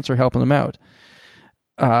their parents are helping them out.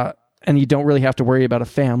 And you don't really have to worry about a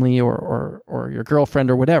family or your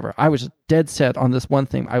girlfriend or whatever. I was dead set on this one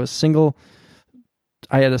thing. I was single.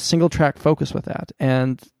 I had a single track focus with that.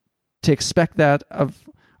 And to expect that of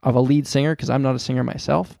a lead singer, because I'm not a singer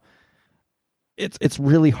myself, it's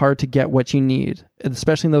really hard to get what you need,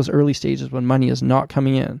 especially in those early stages when money is not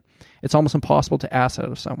coming in. It's almost impossible to ask that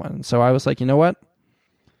of someone. And so I was like, you know what?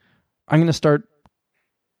 I'm going to start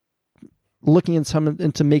looking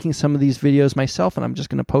into making some of these videos myself, and I'm just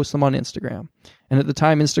going to post them on Instagram. And at the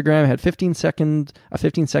time, Instagram had a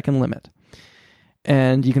 15-second limit.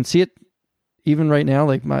 And you can see it even right now,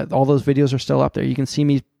 like all those videos are still up there. You can see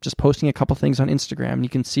me just posting a couple things on Instagram, and you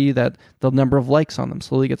can see that the number of likes on them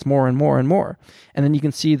slowly gets more and more and more. And then you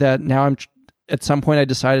can see that now at some point I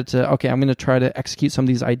decided I'm going to try to execute some of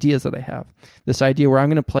these ideas that I have. This idea where I'm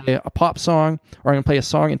going to play a pop song, or I'm going to play a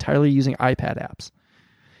song entirely using iPad apps.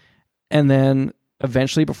 And then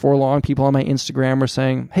eventually, before long, people on my Instagram were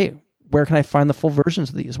saying, hey, where can I find the full versions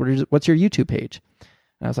of these? What's your YouTube page?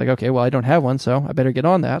 And I was like, okay, well, I don't have one, so I better get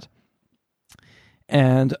on that.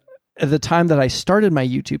 And at the time that I started my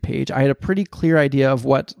YouTube page, I had a pretty clear idea of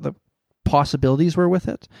what the possibilities were with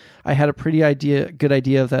it. I had a good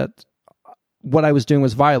idea that what I was doing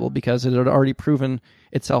was viable because it had already proven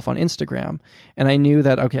itself on Instagram. And I knew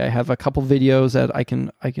that, okay, I have a couple videos that I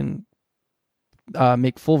can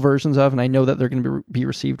make full versions of, and I know that they're going to be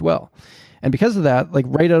received well. And because of that, like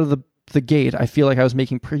right out of the gate, I feel like I was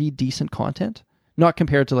making pretty decent content, not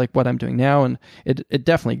compared to like what I'm doing now. And it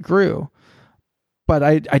definitely grew. But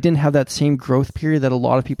I didn't have that same growth period that a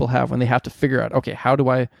lot of people have when they have to figure out, okay, how do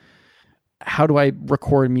I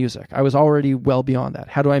record music? I was already well beyond that.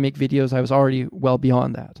 How do I make videos? I was already well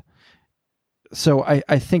beyond that. So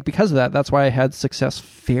I think because of that, that's why I had success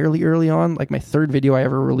fairly early on. Like my third video I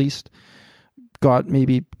ever released got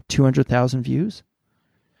maybe 200,000 views.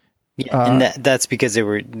 Yeah, and that's because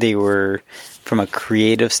they were from a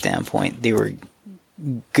creative standpoint, they were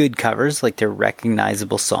good covers, like they're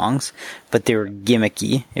recognizable songs, but they were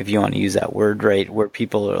gimmicky, if you want to use that word, right? Where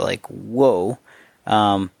people are like, whoa,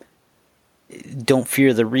 Don't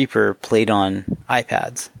Fear the Reaper played on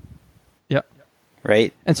iPads. Yeah.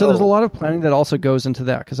 Right? And so there's a lot of planning that also goes into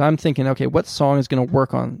that, because I'm thinking, okay, what song is going to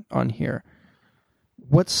work on here?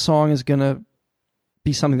 What song is going to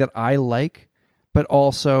be something that I like, but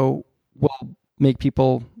also will make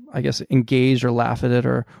people, I guess, engage or laugh at it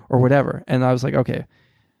or whatever. And I was like, okay,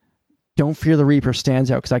 Don't Fear the Reaper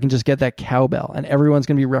stands out because I can just get that cowbell, and everyone's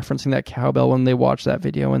going to be referencing that cowbell when they watch that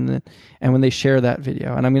video and when they share that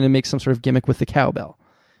video. And I'm going to make some sort of gimmick with the cowbell.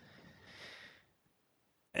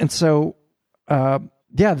 And so,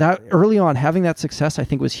 that early on, having that success, I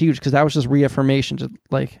think was huge, because that was just reaffirmation to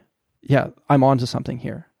like, yeah, I'm onto something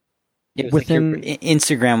here. It was like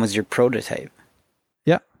Instagram was your prototype.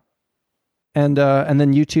 Yeah. And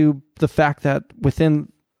then YouTube, the fact that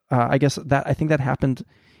within, I think that happened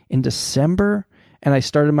in December, and I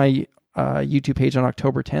started my YouTube page on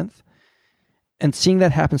October 10th, and seeing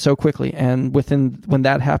that happen so quickly. And when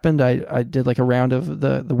that happened, I did like a round of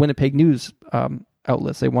the Winnipeg news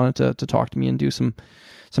outlets. They wanted to talk to me and do some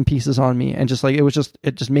pieces on me, and just like,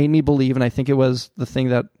 it just made me believe. And I think it was the thing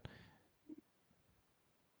that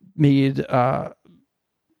made, I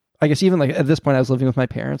guess even like at this point I was living with my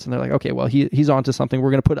parents, and they're like, okay, well, he's onto something.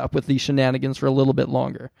 We're going to put up with these shenanigans for a little bit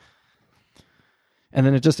longer. And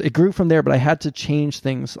then it grew from there, but I had to change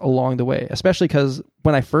things along the way, especially because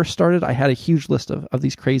when I first started, I had a huge list of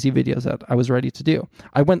these crazy videos that I was ready to do.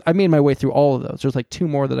 I made my way through all of those. There's like 2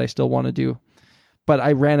 more that I still want to do, but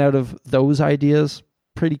I ran out of those ideas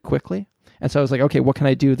pretty quickly. And so I was like, okay, what can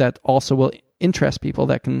I do that also will interest people,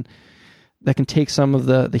 that can take some of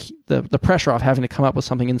the pressure off having to come up with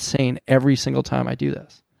something insane every single time I do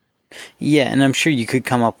this. Yeah, and I'm sure you could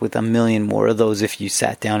come up with a million more of those if you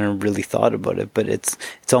sat down and really thought about it. But it's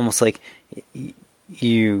almost like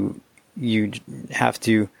you have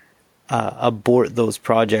to abort those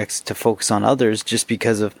projects to focus on others, just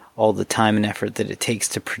because of all the time and effort that it takes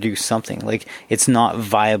to produce something. Like, it's not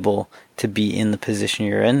viable to be in the position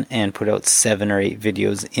you're in and put out 7 or 8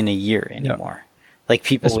 videos in a year anymore. Yeah. Like,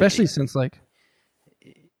 people, especially since like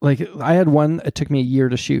I had one, it took me a year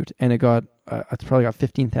to shoot, and it's probably got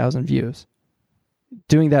 15,000 views.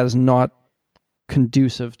 Doing that is not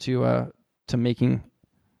conducive to making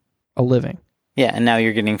a living. Yeah, and now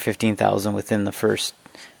you're getting 15,000 within the first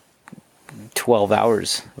 12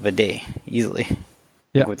 hours of a day, easily.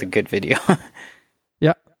 Yeah, with a good video.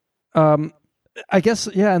 Yeah, I guess.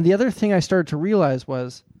 Yeah, and the other thing I started to realize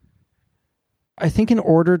was, I think in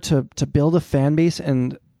order to build a fan base,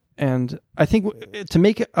 and I think to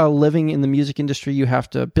make a living in the music industry, you have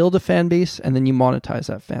to build a fan base, and then you monetize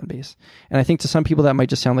that fan base. And I think to some people that might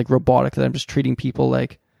just sound like robotic, that I'm just treating people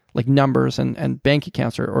like numbers and bank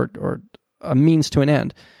accounts or a means to an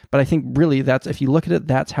end. But I think really that's, if you look at it,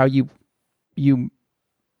 that's how you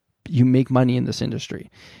make money in this industry.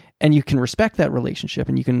 And you can respect that relationship,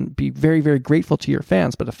 and you can be very, very grateful to your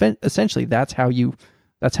fans. But essentially, that's how you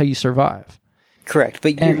survive. Correct.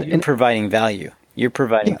 But you're providing value. You're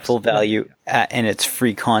providing full value, and it's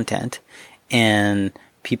free content, and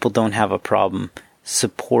people don't have a problem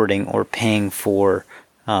supporting or paying for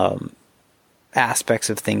aspects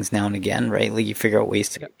of things now and again, right? Like, you figure out ways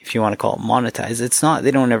to, if you want to call it monetize, it's not,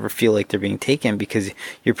 they don't ever feel like they're being taken, because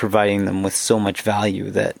you're providing them with so much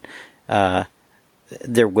value that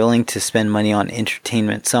they're willing to spend money on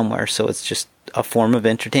entertainment somewhere. So it's just a form of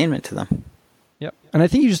entertainment to them. Yep. And I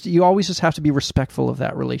think you always just have to be respectful of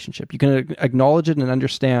that relationship. You can acknowledge it and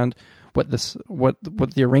understand what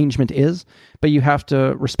the arrangement is, but you have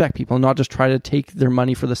to respect people and not just try to take their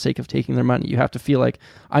money for the sake of taking their money. You have to feel like,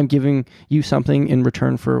 I'm giving you something in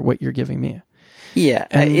return for what you're giving me. Yeah,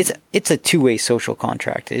 and it's a two-way social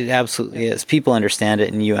contract. It absolutely is. People understand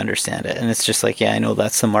it, and you understand it, and it's just like, yeah, I know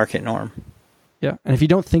that's the market norm. Yeah, and if you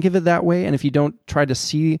don't think of it that way, and if you don't try to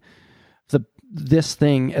see this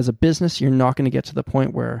thing as a business, you're not going to get to the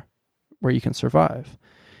point where you can survive.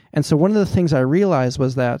 And so one of the things I realized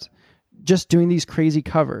was that just doing these crazy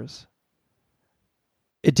covers,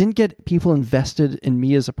 it didn't get people invested in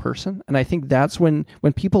me as a person. And I think that's when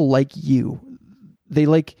people like you, they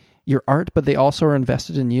like your art, but they also are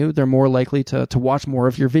invested in you. They're more likely to watch more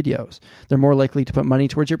of your videos. They're more likely to put money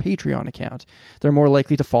towards your Patreon account. They're more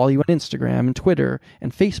likely to follow you on Instagram and Twitter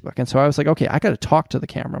and Facebook. And so I was like, okay, I got to talk to the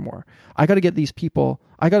camera more. I got to get these people,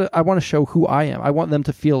 I want to show who I am. I want them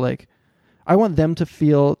to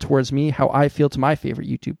feel towards me how I feel to my favorite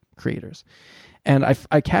YouTube creators. And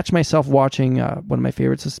I catch myself watching, one of my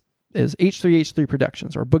favorites is is H3H3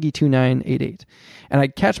 Productions or Boogie 2988. And I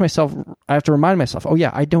catch myself, I have to remind myself, oh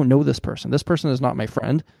yeah, I don't know this person. This person is not my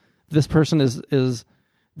friend. This person is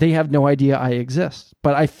they have no idea I exist,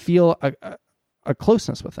 but I feel a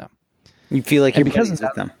closeness with them. You feel like And you're because buddies of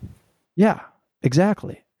with them. Yeah,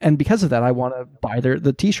 exactly. And because of that, I want to buy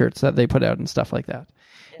the t-shirts that they put out and stuff like that.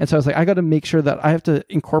 And so I was like, I got to make sure that I have to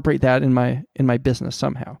incorporate that in my business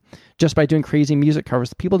somehow. Just by doing crazy music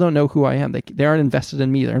covers, people don't know who I am. They aren't invested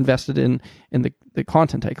in me. They're invested in the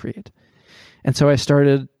content I create. And so I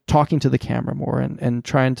started talking to the camera more and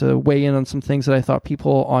trying to weigh in on some things that I thought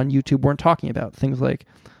people on YouTube weren't talking about. Things like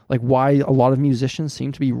why a lot of musicians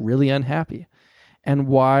seem to be really unhappy, and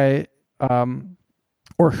why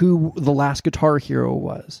or who the last guitar hero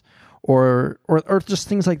was, or just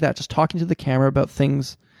things like that. Just talking to the camera about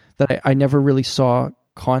things that I never really saw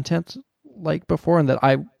content like before, and that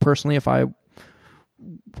I personally, if I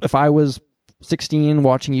was 16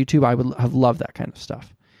 watching YouTube, I would have loved that kind of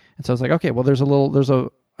stuff. And so I was like, okay, well, there's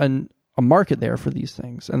a market there for these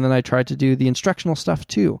things. And then I tried to do the instructional stuff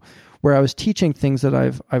too, where I was teaching things that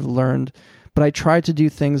I've learned, but I tried to do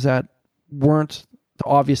things that weren't the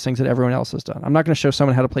obvious things that everyone else has done. I'm not going to show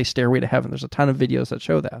someone how to play Stairway to Heaven. There's a ton of videos that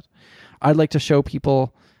show that. I'd like to show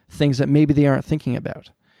people things that maybe they aren't thinking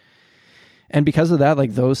about. And because of that,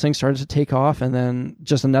 like, those things started to take off, and then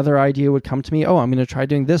just another idea would come to me. Oh, I'm going to try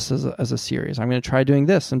doing this as a series. I'm going to try doing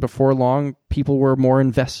this. And before long, people were more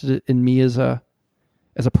invested in me as a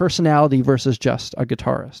personality versus just a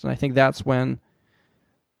guitarist. And I think that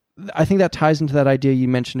ties into that idea you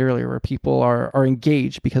mentioned earlier, where people are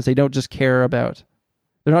engaged because they don't just care about,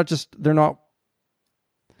 they're not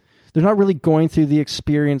really going through the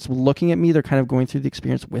experience looking at me. They're kind of going through the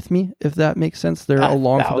experience with me, if that makes sense. They're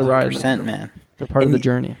along for the ride. Man. They're part of the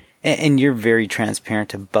journey. And you're very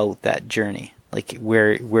transparent about that journey, like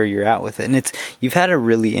where you're at with it. And you've had a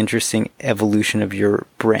really interesting evolution of your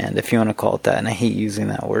brand, if you want to call it that. And I hate using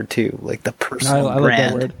that word too, like the personal I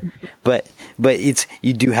brand. like that word. But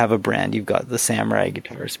you do have a brand. You've got the Samurai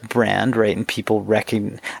Guitars brand, right? And people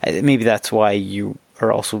recognize. Maybe that's why you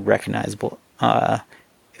are also recognizable,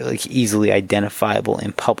 like easily identifiable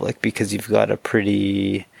in public, because you've got a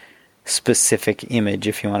pretty specific image,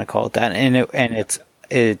 if you want to call it that. And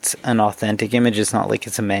it's an authentic image. It's not like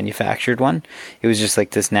it's a manufactured one. It was just like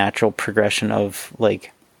this natural progression of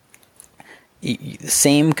like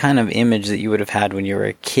same kind of image that you would have had when you were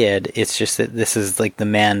a kid. It's just that this is like the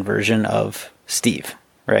man version of Steve,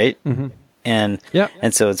 right? Mm-hmm. And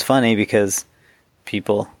so it's funny because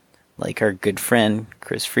people like our good friend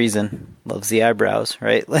Chris Friesen loves the eyebrows,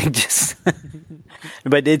 right? Like just,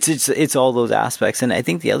 but it's all those aspects. And I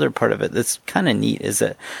think the other part of it that's kind of neat is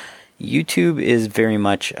that YouTube is very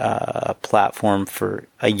much a platform for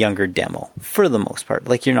a younger demo for the most part.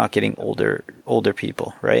 Like, you're not getting older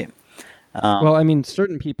people, right? Well, I mean,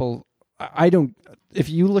 certain people, I don't. If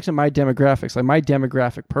you looked at my demographics, like, my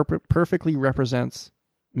demographic perfectly represents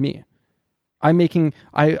me. I'm making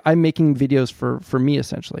videos for me,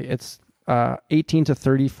 essentially. It's 18 to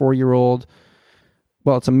 34-year-old.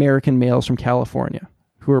 Well, it's American males from California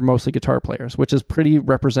who are mostly guitar players, which is pretty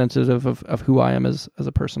representative of who I am as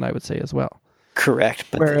a person, I would say, as well. Correct.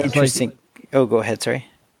 But the interesting... go ahead, sorry.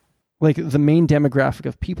 Like, the main demographic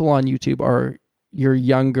of people on YouTube are your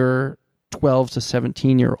younger 12 to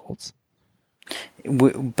 17-year-olds.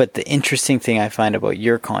 But the interesting thing I find about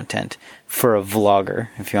your content for a vlogger,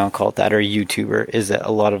 if you want to call it that, or a YouTuber, is that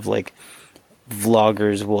a lot of like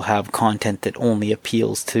vloggers will have content that only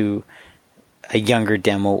appeals to a younger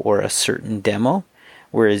demo or a certain demo,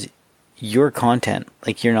 whereas your content,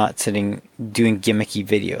 like, you're not sitting doing gimmicky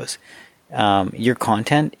videos. Your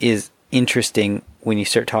content is interesting when you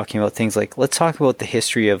start talking about things like, let's talk about the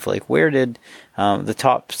history of, like, where did the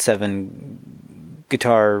top 7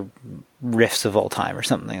 guitar riffs of all time or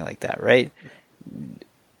something like that, right?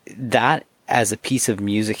 That, as a piece of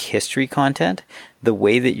music history content, the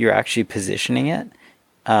way that you're actually positioning it,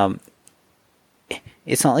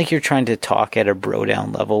 it's not like you're trying to talk at a bro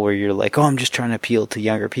down level where you're like, oh, I'm just trying to appeal to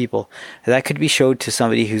younger people. That could be showed to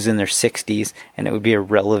somebody who's in their 60s, and it would be a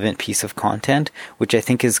relevant piece of content, which I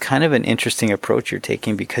think is kind of an interesting approach you're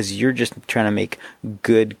taking, because you're just trying to make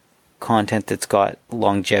good content that's got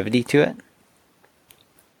longevity to it.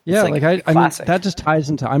 Yeah, like I mean, that just ties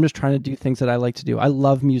into, I'm just trying to do things that I like to do. I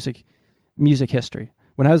love music history.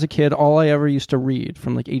 When I was a kid, all I ever used to read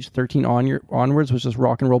from like age 13 onwards was just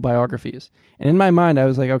rock and roll biographies. And in my mind, I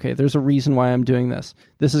was like, okay, there's a reason why I'm doing this.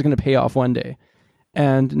 This is going to pay off one day.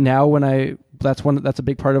 And now that's a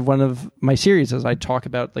big part of one of my series, is I talk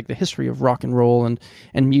about like the history of rock and roll and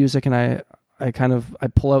music. And I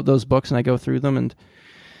pull out those books and I go through them. And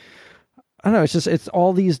I don't know. It's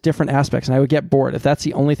all these different aspects, and I would get bored. If that's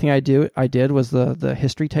the only thing I did was the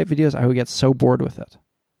history type videos, I would get so bored with it.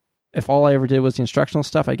 If all I ever did was the instructional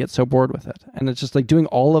stuff, I get so bored with it. And it's just like doing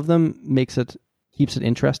all of them keeps it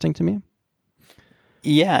interesting to me.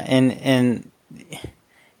 Yeah, and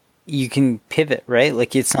you can pivot, right?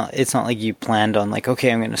 Like it's not like you planned on like,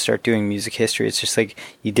 okay, I'm going to start doing music history. It's just like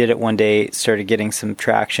you did it one day, started getting some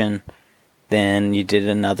traction, then you did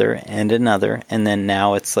another, and then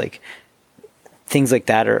now it's like things like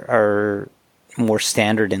that are more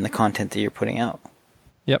standard in the content that you're putting out.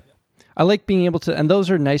 Yep. I like being able to, and those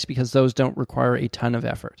are nice because those don't require a ton of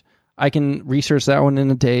effort. I can research that one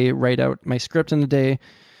in a day, write out my script in a day,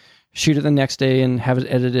 shoot it the next day, and have it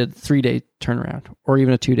edited 3-day turnaround, or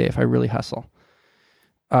even a 2-day if I really hustle.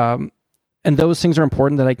 And those things are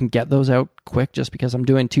important that I can get those out quick just because I'm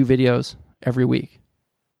doing 2 videos every week.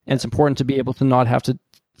 And it's important to be able to not have to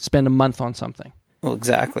spend a month on something. Well,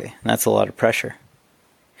 exactly. That's a lot of pressure.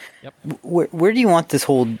 Yep. Where do you want this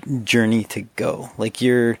whole journey to go? Like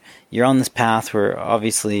you're on this path where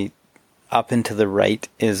obviously up and to the right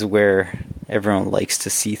is where everyone likes to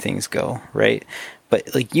see things go, right?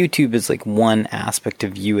 But like YouTube is like one aspect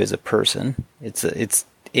of you as a person. It's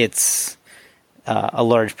a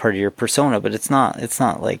large part of your persona, but it's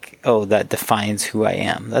not like, oh, that defines who I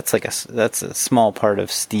am. That's a small part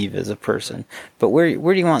of Steve as a person. But where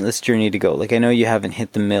do you want this journey to go? Like I know you haven't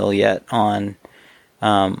hit the mill yet on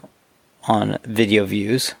video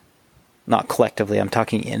views, not collectively. I'm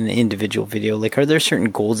talking in an individual video. Like, are there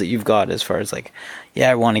certain goals that you've got as far as like, yeah,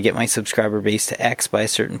 I want to get my subscriber base to X by a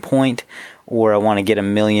certain point, or I want to get a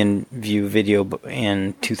 1 million view video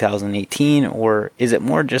in 2018, or is it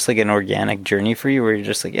more just like an organic journey for you where you're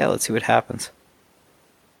just like, yeah, let's see what happens?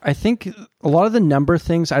 I think a lot of the number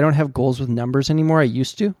things, I don't have goals with numbers anymore. I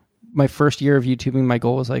used to. My first year of YouTubing, my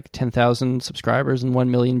goal was like 10,000 subscribers and 1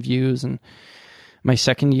 million views, and my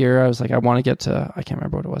second year, I was like, I want to get to, I can't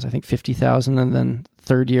remember what it was, I think 50,000. And then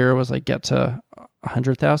third year was like, get to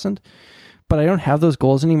 100,000. But I don't have those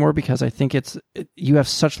goals anymore because I think you have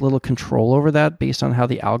such little control over that based on how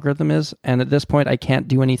the algorithm is. And at this point, I can't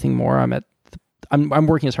do anything more. I'm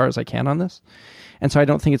working as hard as I can on this. And so I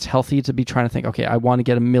don't think it's healthy to be trying to think, okay, I want to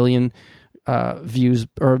get 1 million views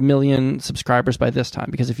or 1 million subscribers by this time.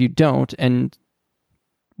 Because if you don't, and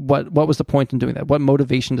what was the point in doing that? What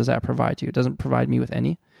motivation does that provide you? It doesn't provide me with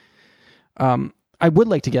any. I would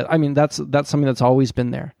like to that's something that's always been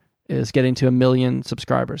there, is getting to 1 million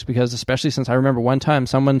subscribers, because especially since I remember one time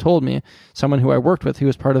someone told me, someone who I worked with, who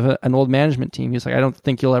was part of an old management team, he was like, I don't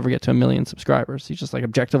think you'll ever get to 1 million subscribers. He's just like,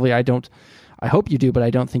 objectively, I hope you do, but I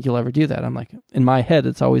don't think you'll ever do that. I'm like, in my head,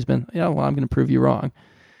 it's always been, yeah, well, I'm going to prove you wrong.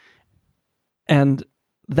 And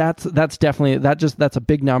that's definitely, that's a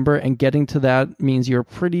big number, and getting to that means you're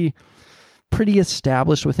pretty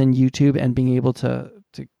established within YouTube and being able to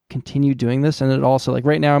continue doing this. And it also, like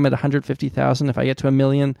right now I'm at 150,000. If I get to 1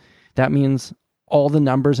 million, that means all the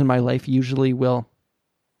numbers in my life usually will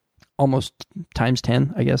almost times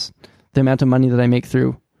 10, I guess. The amount of money that I make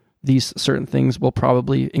through these certain things will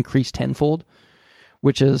probably increase tenfold,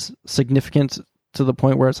 which is significant to the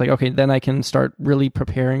point where it's like, okay, then I can start really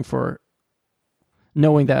preparing for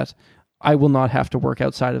knowing that I will not have to work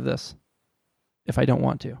outside of this if I don't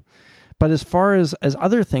want to. But as far as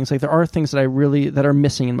other things, like there are things that are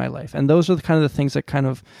missing in my life. And those are the kind of the things that kind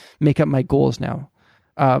of make up my goals now.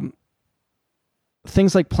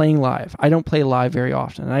 Things like playing live. I don't play live very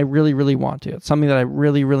often, and I really, really want to. It's something that I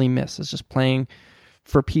really, really miss, is just playing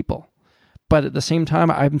for people. But at the same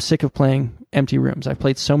time, I'm sick of playing empty rooms. I've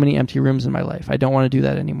played so many empty rooms in my life. I don't want to do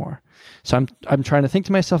that anymore. So I'm trying to think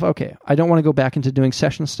to myself, okay, I don't want to go back into doing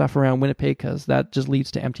session stuff around Winnipeg because that just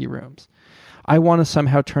leads to empty rooms. I want to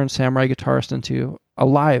somehow turn Samurai Guitarist into a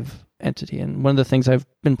live entity. And one of the things I've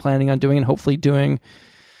been planning on doing, and hopefully doing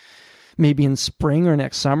maybe in spring or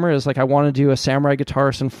next summer, is like I want to do a Samurai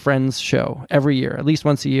Guitarist and Friends show every year, at least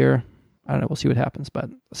once a year. I don't know, we'll see what happens,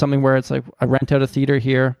 but something where it's like I rent out a theater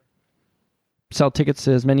here, sell tickets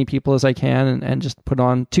to as many people as I can, and just put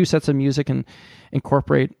on 2 sets of music and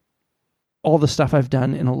incorporate all the stuff I've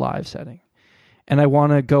done in a live setting. And I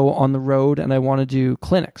want to go on the road, and I want to do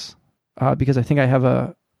clinics because I think I have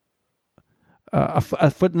a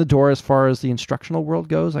foot in the door as far as the instructional world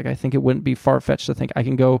goes. Like I think it wouldn't be far-fetched to think I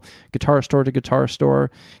can go guitar store to guitar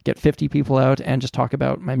store, get 50 people out and just talk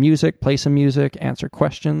about my music, play some music, answer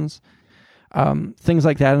questions, things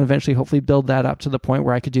like that, and eventually hopefully build that up to the point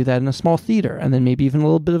where I could do that in a small theater, and then maybe even a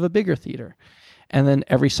little bit of a bigger theater. And then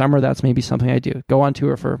every summer, that's maybe something I do. Go on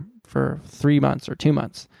tour for 3 months or 2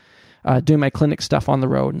 months. doing my clinic stuff on the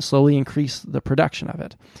road and slowly increase the production of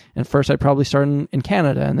it. And first I'd probably start in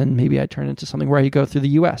Canada, and then maybe I'd turn into something where I go through the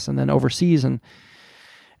US and then overseas and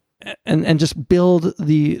just build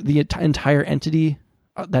the entire entity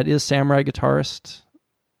that is Samurai Guitarist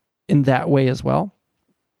in that way as well.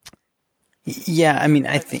 Yeah, I mean,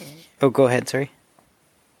 I think... Oh, go ahead, sorry.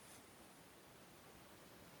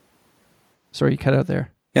 Sorry, you cut out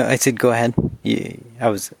there. No, I said go ahead. Yeah,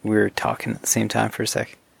 we were talking at the same time for a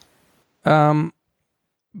sec.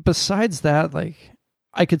 Besides that, like,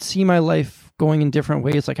 I could see my life going in different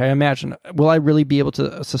ways. Like, I imagine, will I really be able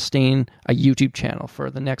to sustain a YouTube channel for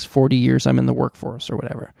the next 40 years I'm in the workforce or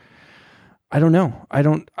whatever? I don't know.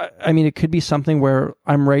 I mean, it could be something where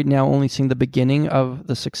I'm right now only seeing the beginning of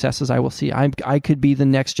the successes I will see. I could be the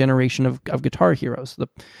next generation of guitar heroes.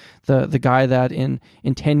 The guy that in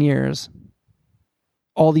 10 years,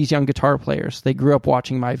 all these young guitar players, they grew up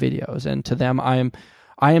watching my videos, and to them, I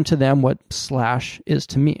am to them what Slash is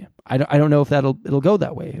to me. I don't know if it'll go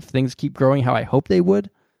that way. If things keep growing how I hope they would,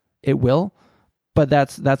 it will. But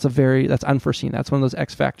that's unforeseen. That's one of those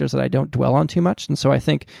X factors that I don't dwell on too much. And so I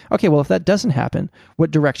think, okay, well, if that doesn't happen,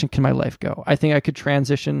 what direction can my life go? I think I could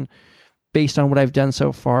transition based on what I've done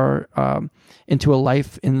so far into a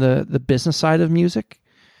life in the business side of music,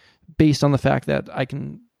 based on the fact that I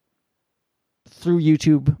can, through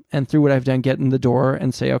YouTube and through what I've done, get in the door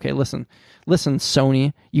and say, okay, listen,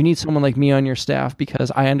 Sony, you need someone like me on your staff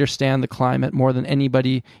because I understand the climate more than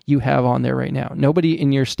anybody you have on there right now. Nobody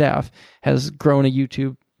in your staff has grown a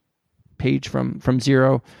YouTube page from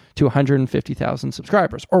 0 to 150,000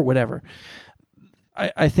 subscribers or whatever.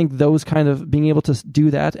 I think those kind of being able to do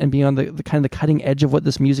that and be on the kind of the cutting edge of what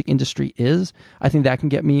this music industry is, I think that can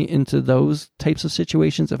get me into those types of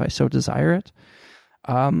situations if I so desire it.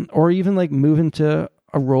 Or even like move into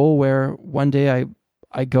a role where one day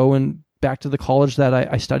I go and back to the college that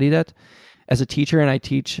I studied at as a teacher, and I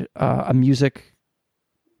teach a music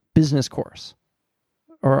business course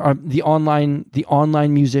or the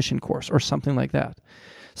online musician course or something like that.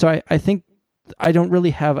 So I think I don't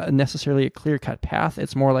really have necessarily a clear-cut path.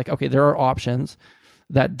 It's more like, okay, there are options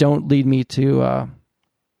that don't lead me to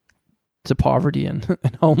poverty and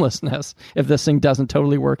homelessness if this thing doesn't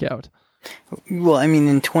totally work out. Well, I mean,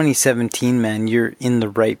 in 2017, man, you're in the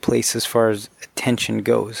right place as far as attention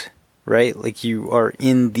goes, right? Like, you are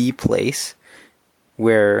in the place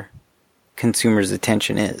where consumers'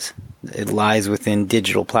 attention is. It lies within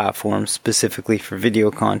digital platforms, specifically for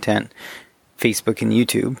video content, Facebook and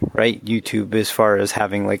YouTube, right? YouTube as far as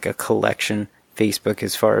having like a collection, Facebook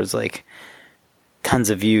as far as like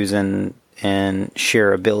tons of views and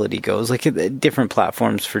shareability goes, like different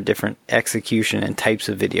platforms for different execution and types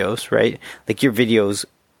of videos, right? Like your videos,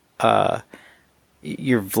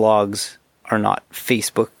 your vlogs are not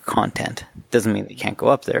Facebook content. Doesn't mean they can't go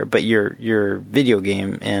up there, but your video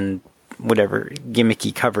game and whatever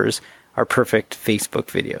gimmicky covers are perfect Facebook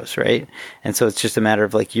videos, right? And so it's just a matter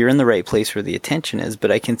of like, you're in the right place where the attention is,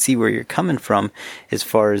 but I can see where you're coming from as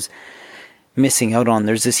far as missing out on,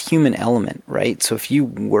 there's this human element, right? So if you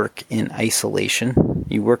work in isolation,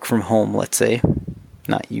 you work from home, let's say,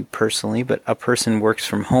 not you personally, but a person works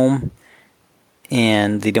from home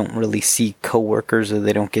and they don't really see coworkers or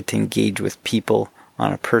they don't get to engage with people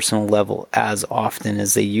on a personal level as often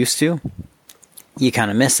as they used to, you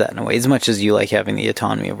kind of miss that in a way. As much as you like having the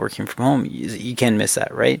autonomy of working from home, you can miss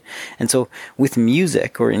that, right? And so with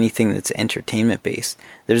music or anything that's entertainment based,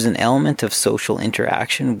 there's an element of social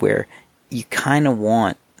interaction where you kind of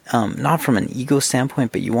want, not from an ego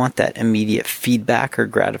standpoint, but you want that immediate feedback or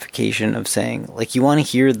gratification of saying, like, you want to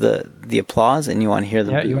hear the applause and you want to hear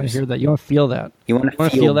the boos. You want to hear that. You want to feel that. You want to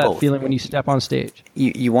feel that both. Feeling when you step on stage.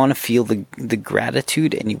 You want to feel the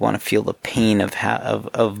gratitude and you want to feel the pain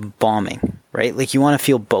of bombing, right? Like, you want to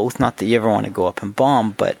feel both. Not that you ever want to go up and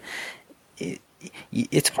bomb, but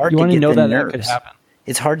it's hard to get the nerves. You want to know that could happen.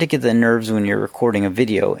 It's hard to get the nerves when you're recording a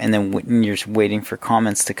video and then when you're waiting for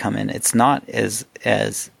comments to come in. It's not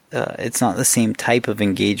it's not the same type of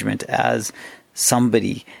engagement as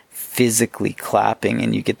somebody physically clapping,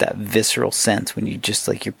 and you get that visceral sense when you just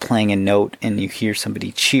like you're playing a note and you hear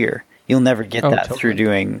somebody cheer. You'll never get that totally through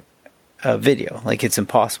doing a video. Like, it's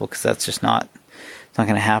impossible because that's just not going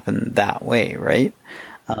to happen that way, right?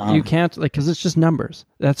 You can't, like, because it's just numbers.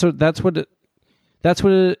 That's what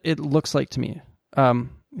it looks like to me.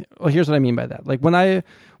 Well, here's what I mean by that. Like, when I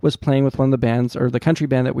was playing with one of the bands, or the country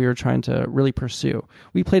band that we were trying to really pursue,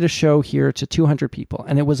 we played a show here to 200 people,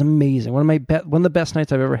 and it was amazing. One of the best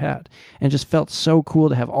nights I've ever had, and it just felt so cool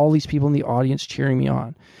to have all these people in the audience cheering me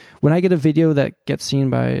on. When I get a video that gets seen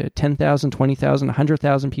by 10,000, 20,000,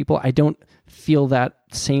 100,000 people, I don't feel that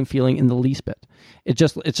same feeling in the least bit. It's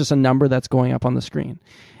just a number that's going up on the screen.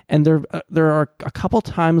 And there are a couple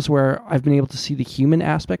times where I've been able to see the human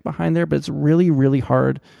aspect behind there, but it's really, really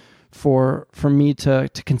hard for me to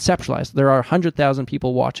conceptualize. There are 100,000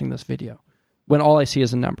 people watching this video when all I see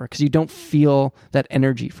is a number, because you don't feel that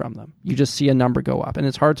energy from them. You just see a number go up, and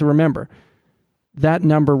it's hard to remember. That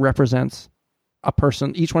number represents a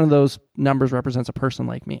person. Each one of those numbers represents a person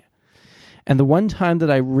like me. And the one time that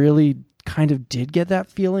I really kind of did get that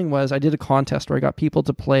feeling was I did a contest where I got people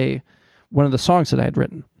to play one of the songs that I had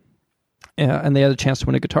written. And they had a chance to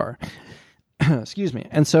win a guitar. Excuse me.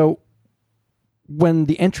 And so when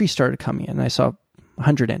the entries started coming in, I saw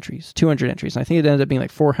 100 entries, 200 entries, and I think it ended up being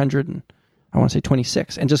like 400 and I want to say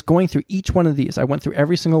 26. And just going through each one of these, I went through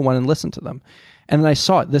every single one and listened to them. And then I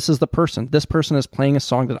saw it. This is the person. This person is playing a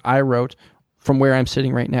song that I wrote from where I'm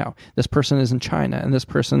sitting right now. This person is in China, and this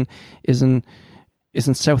person is in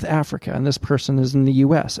South Africa, and this person is in the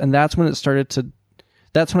US. And that's when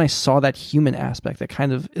that's when I saw that human aspect that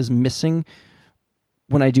kind of is missing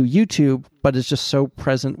when I do YouTube, but is just so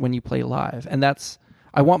present when you play live. And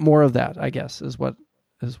I want more of that, I guess, is what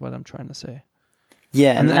I'm trying to say.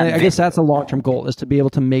 Yeah. And I guess that's a long-term goal, is to be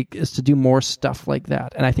able to do more stuff like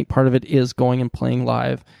that. And I think part of it is going and playing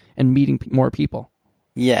live and meeting more people.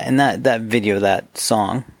 Yeah. And that video, that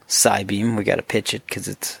song, Cybeam, we got to pitch it because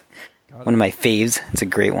it's one of my faves. It's a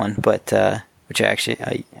great one, but, which I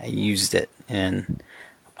used it in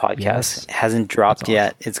a podcast. Yes. It hasn't dropped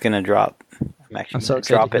yet. It's going to drop. I'm so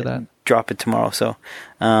excited to drop it tomorrow. So,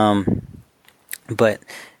 but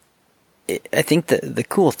I think the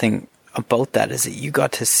cool thing about that is that you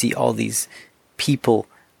got to see all these people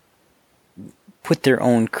put their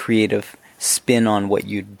own creative spin on what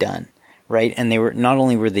you'd done, right? And not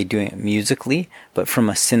only were they doing it musically, but from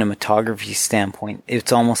a cinematography standpoint,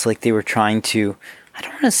 it's almost like they were trying to, I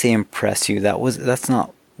don't want to say impress you. That's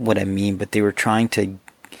not what I mean, but they were trying to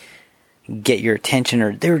get your attention,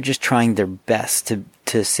 or they were just trying their best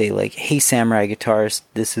to say like, hey, Samurai Guitars,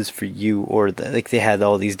 this is for you. Or like they had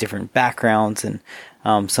all these different backgrounds, and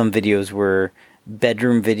some videos were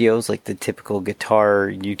bedroom videos, like the typical guitar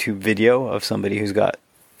YouTube video of somebody who's got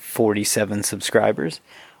 47 subscribers.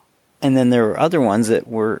 And then there were other ones that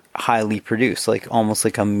were highly produced, like almost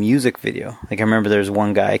like a music video. Like I remember there's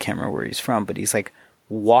one guy, I can't remember where he's from, but he's like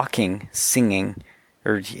walking, singing,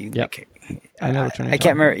 or like, I know what you're I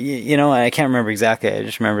can't remember, I can't remember exactly. I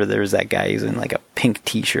just remember there was that guy who's in like a pink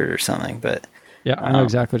t-shirt or something, but yeah, I know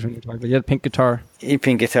exactly what you're talking about. You had a pink guitar.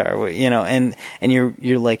 And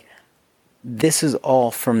you're like, this is all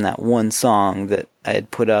from that one song that I had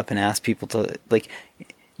put up and asked people to, like,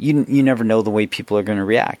 you never know the way people are going to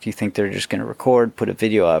react. You think they're just going to record, put a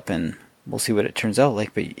video up, and we'll see what it turns out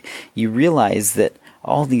like. But you realize that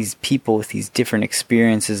all these people with these different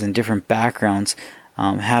experiences and different backgrounds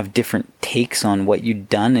have different takes on what you've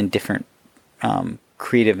done and different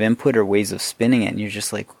creative input or ways of spinning it. And you're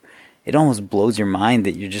just like, it almost blows your mind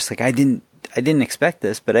that you're just like, I didn't expect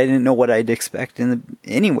this, but I didn't know what I'd expect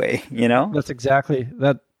anyway, That's exactly,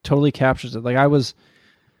 that totally captures it. Like I was,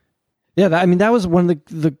 that was one of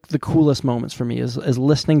the coolest moments for me is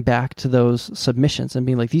listening back to those submissions and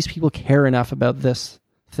being like, these people care enough about this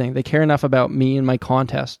thing. They care enough about me and my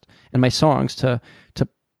contest and my songs to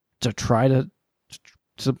try to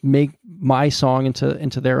make my song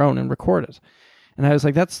into their own and record it. And I was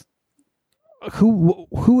like, that's who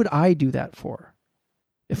would I do that for?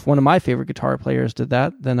 If one of my favorite guitar players did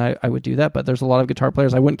that, then I would do that. But there's a lot of guitar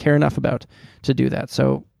players I wouldn't care enough about to do that.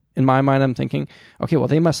 So in my mind, I'm thinking, okay, well,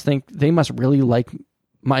 they must really like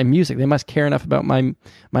my music. They must care enough about my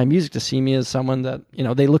music to see me as someone that,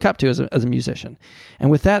 they look up to as a musician.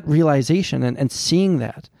 And with that realization and seeing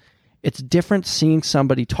that, it's different seeing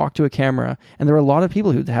somebody talk to a camera. And there are a lot of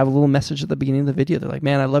people who have a little message at the beginning of the video. They're like,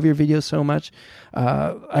 man, I love your video so much.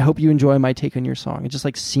 I hope you enjoy my take on your song. And just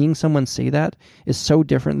like seeing someone say that is so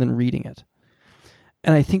different than reading it.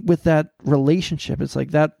 And I think with that relationship, it's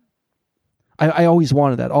like that. I always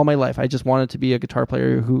wanted that all my life. I just wanted to be a guitar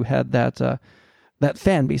player who had that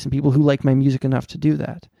fan base and people who like my music enough to do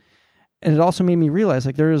that. And it also made me realize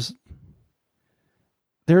like there's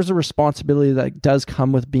a responsibility that does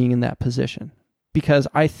come with being in that position, because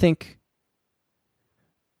I think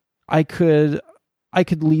I could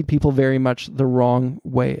lead people very much the wrong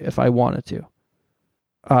way if I wanted to,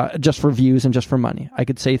 just for views and just for money. I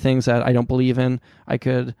could say things that I don't believe in. I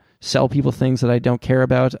could sell people things that I don't care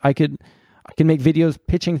about. I can make videos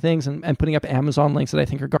pitching things and putting up Amazon links that I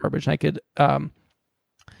think are garbage. I could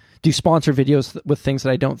do sponsor videos with things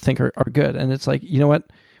that I don't think are good. And it's like, you know what?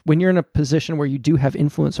 When you're in a position where you do have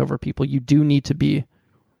influence over people, you do need to be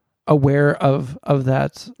aware of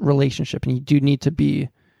that relationship, and you do need to be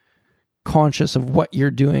conscious of what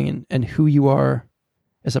you're doing and who you are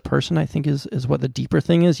as a person, I think is what the deeper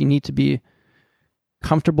thing is. You need to be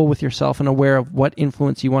comfortable with yourself and aware of what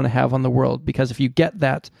influence you want to have on the world. Because if you get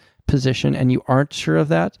that position and you aren't sure of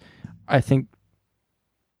that, I think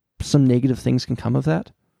some negative things can come of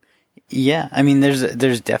that. Yeah, I mean,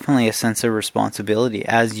 there's definitely a sense of responsibility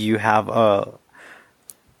as you have a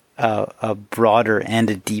broader and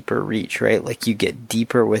a deeper reach, right? Like you get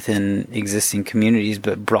deeper within existing communities,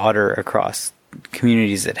 but broader across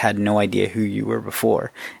communities that had no idea who you were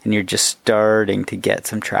before, and you're just starting to get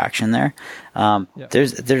some traction there.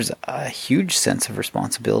 There's a huge sense of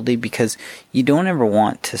responsibility because you don't ever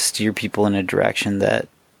want to steer people in a direction that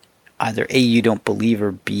either A, you don't believe,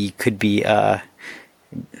 or B, could be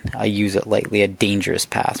I use it lightly, a dangerous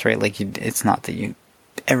path, right? Like it's not that you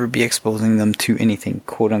ever be exposing them to anything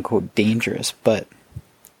quote unquote dangerous, but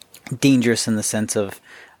dangerous in the sense of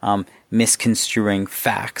misconstruing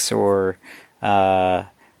facts or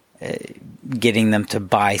getting them to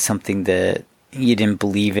buy something that you didn't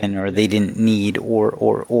believe in or they didn't need,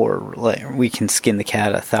 or like, we can skin the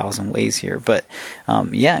cat 1,000 ways here. But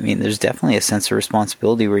yeah, I mean, there's definitely a sense of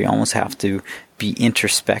responsibility where you almost have to be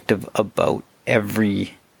introspective about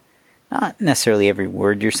not necessarily every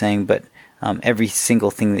word you're saying, but every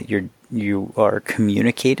single thing that you are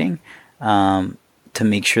communicating, to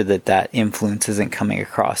make sure that influence isn't coming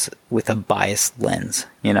across with a biased lens,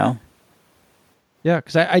 you know? Yeah,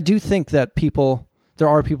 because I do think that there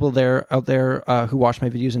are people out there who watch my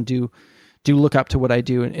videos and do look up to what I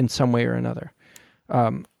do in some way or another.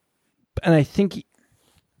 And I think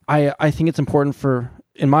it's important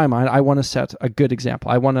in my mind, I want to set a good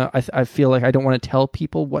example. I feel like I don't want to tell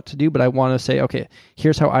people what to do, but I want to say, okay,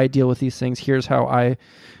 here's how I deal with these things. Here's how I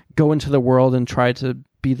go into the world and try to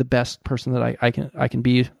be the best person that I can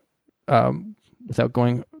be, without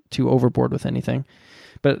going too overboard with anything.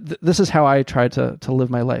 But this is how I try to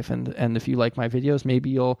live my life. And if you like my videos, maybe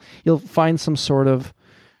you'll find some sort of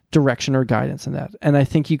direction or guidance in that. And I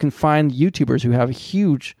think you can find YouTubers who have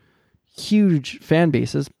huge fan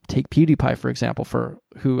bases. Take PewDiePie, for example,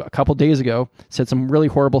 who a couple days ago said some really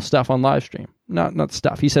horrible stuff on live stream. Not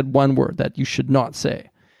stuff. He said one word that you should not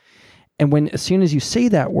say. And as soon as you say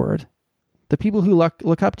that word, the people who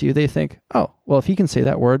look up to you, they think, oh, well, if he can say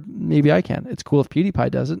that word, maybe I can. It's cool if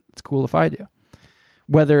PewDiePie does it. It's cool if I do.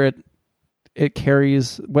 Whether it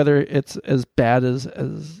carries, whether it's as bad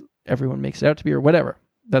as everyone makes it out to be or whatever,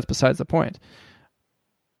 that's besides the point.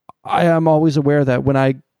 I am always aware that when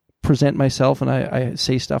I present myself and I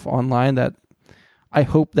say stuff online, that I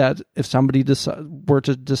hope that if somebody were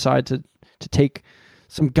to decide to take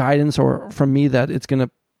some guidance or from me, that it's going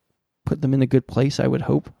to put them in a good place, I would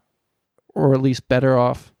hope, or at least better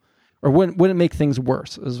off, or wouldn't make things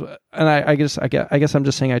worse. And I guess I'm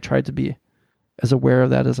just saying I tried to be as aware of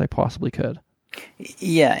that as I possibly could.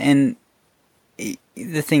 Yeah, and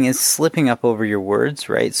the thing is slipping up over your words,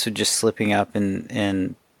 right? So just slipping up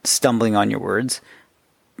and stumbling on your words,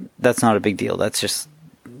 that's not a big deal. That's just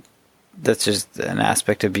an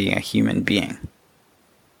aspect of being a human being,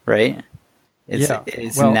 right?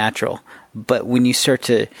 It's natural. But when you start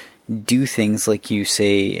to do things like you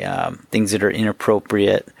say, things that are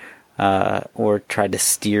inappropriate, or try to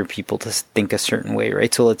steer people to think a certain way,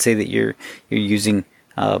 right? So let's say that you're using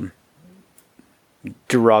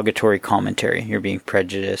derogatory commentary, you're being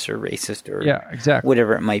prejudiced or racist or exactly.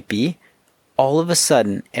 whatever it might be. All of a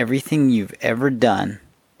sudden, everything you've ever done,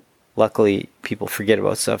 luckily people forget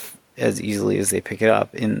about stuff as easily as they pick it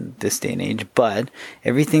up in this day and age, but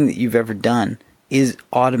everything that you've ever done is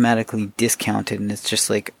automatically discounted, and it's just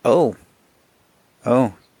like, oh,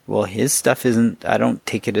 well, his stuff isn't, I don't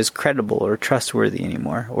take it as credible or trustworthy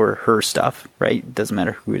anymore, or her stuff, right? It doesn't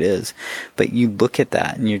matter who it is. But you look at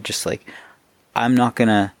that and you're just like, I'm not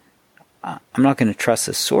gonna trust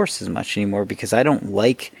the source as much anymore because I don't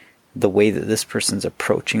like the way that this person's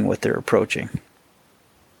approaching what they're approaching.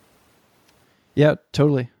 Yeah,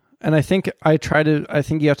 totally. And I think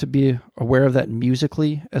you have to be aware of that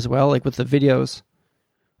musically as well. Like with the videos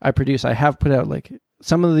I produce, I have put out, like,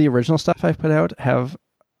 some of the original stuff I've put out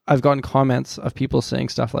I've gotten comments of people saying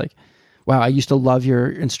stuff like, wow, I used to love your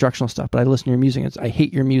instructional stuff, but I listen to your music and I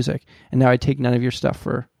hate your music, and now I take none of your stuff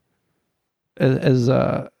as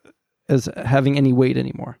having any weight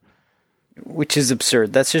anymore. Which is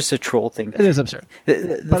absurd. That's just a troll thing. It is absurd.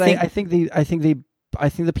 I think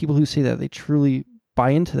the people who say that, they truly buy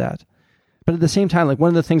into that. But at the same time, like, one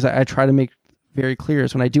of the things I try to make very clear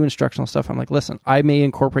is when I do instructional stuff, I'm like, listen, I may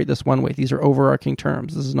incorporate this one way. These are overarching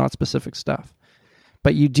terms. This is not specific stuff.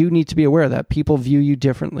 But you do need to be aware that people view you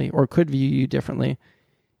differently, or could view you differently,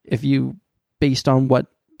 based on what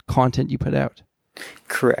content you put out.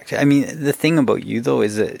 Correct. I mean, the thing about you though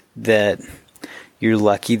is that you're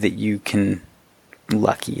lucky that you can.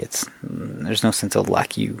 There's no sense of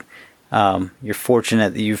luck. You're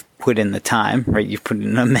fortunate that you've put in the time, right? You've put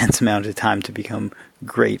in an immense amount of time to become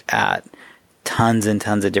great at tons and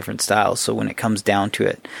tons of different styles. So when it comes down to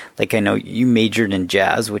it, like I know you majored in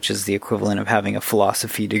jazz, which is the equivalent of having a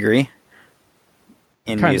philosophy degree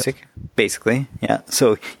in Kind music, basically. Yeah.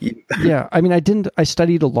 So yeah, I mean, I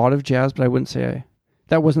studied a lot of jazz, but I wouldn't say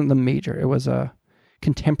that wasn't the major. It was a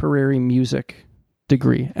contemporary music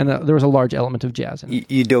degree, and there was a large element of jazz in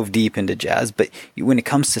it. You dove deep into jazz, but when it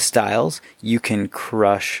comes to styles, you can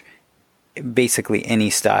crush basically any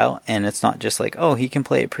style, and it's not just like, oh, he can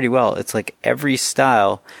play it pretty well. It's like every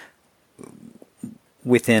style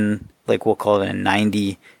within, like, we'll call it a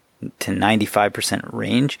 90 to 95%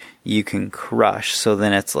 range, you can crush. So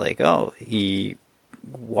then it's like, oh, he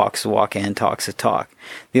walks the walk and talks the talk.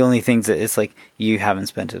 The only things that it's like you haven't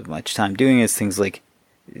spent as much time doing is things like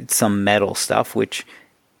some metal stuff, which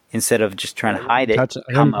instead of just trying to hide it,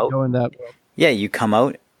 come out. Yeah, you come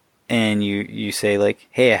out and you say like,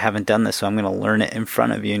 hey, I haven't done this, so I'm going to learn it in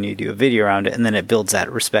front of you, and you do a video around it, and then it builds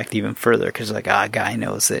that respect even further, because like, a guy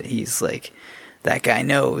knows that he's like, that guy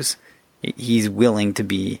knows he's willing to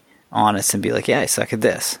be honest and be like, yeah, I suck at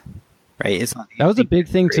this, right? It's not, that was a big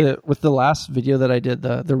thing with the last video that I did,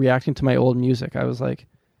 the reacting to my old music. I was like,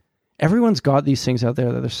 everyone's got these things out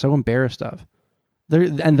there that they're so embarrassed of.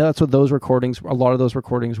 And that's what a lot of those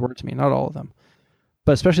recordings were to me, not all of them.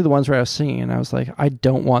 But especially the ones where I was singing, and I was like, I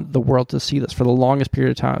don't want the world to see this. For the longest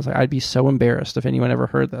period of time, I was like, I'd be so embarrassed if anyone ever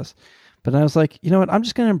heard this. But I was like, you know what? I'm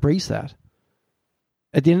just going to embrace that.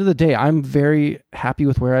 At the end of the day, I'm very happy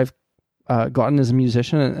with where I've gotten as a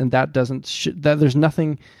musician, and that that there's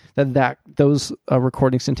nothing that those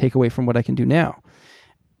recordings can take away from what I can do now.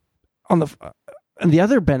 And the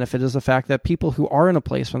other benefit is the fact that people who are in a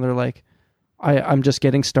place when they're like, I'm just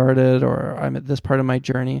getting started, or I'm at this part of my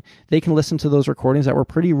journey, they can listen to those recordings that were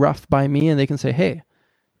pretty rough by me, and they can say, hey,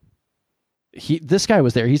 this guy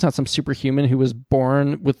was there. He's not some superhuman who was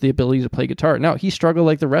born with the ability to play guitar. No, he struggled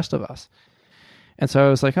like the rest of us. And so I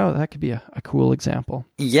was like, oh, that could be a cool example.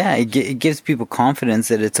 Yeah, it gives people confidence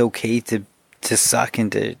that it's okay to suck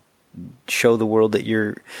and to show the world that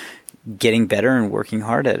you're getting better and working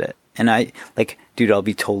hard at it. And dude, I'll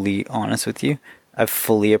be totally honest with you. I've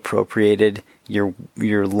fully appropriated your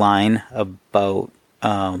line about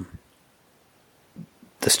the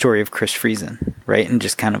story of Chris Friesen, right? And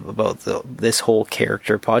just kind of about this whole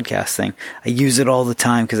character podcast thing. I use it all the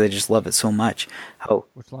time because I just love it so much.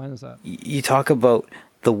 Which line is that? You talk about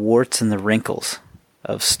the warts and the wrinkles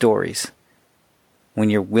of stories.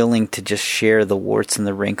 When you're willing to just share the warts and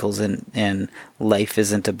the wrinkles, and life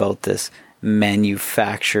isn't about this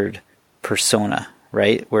manufactured persona,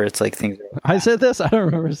 right? Where it's like things. I said this. I don't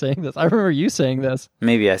remember saying this. I remember you saying this.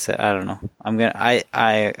 Maybe I said. I don't know.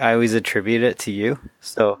 I always attribute it to you.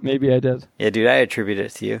 So maybe I did. Yeah, dude. I attribute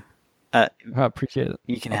it to you. I appreciate it.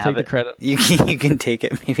 You can take the credit. You can take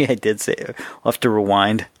it. Maybe I did say it. I'll have to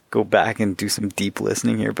rewind, go back, and do some deep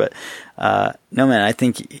listening here. But no, man. I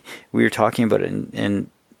think we were talking about it, and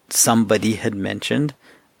somebody had mentioned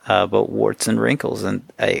about warts and wrinkles, and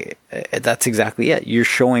that's exactly it. You're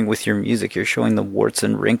showing with your music, you're showing the warts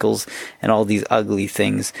and wrinkles and all these ugly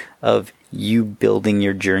things of you building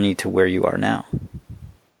your journey to where you are now.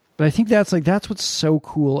 But I think that's what's so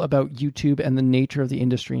cool about YouTube and the nature of the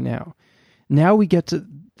industry now. Now we get to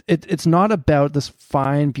it's not about this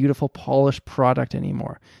fine, beautiful, polished product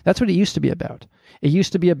anymore. That's what it used to be about. It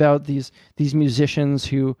used to be about these musicians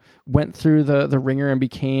who went through the ringer and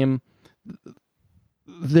became.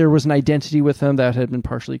 There was an identity with them that had been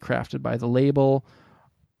partially crafted by the label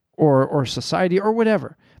or society or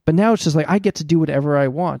whatever. But now it's just like, I get to do whatever I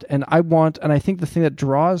want. And I think the thing that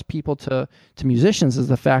draws people to musicians is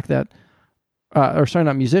the fact that,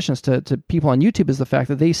 not musicians, to people on YouTube, is the fact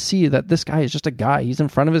that they see that this guy is just a guy. He's in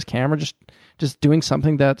front of his camera, just doing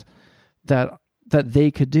something that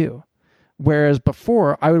they could do. Whereas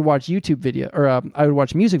before, I would watch YouTube video, or I would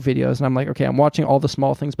watch music videos, and I'm like, okay, I'm watching All the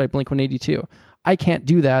Small Things by Blink-182. I can't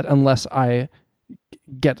do that unless I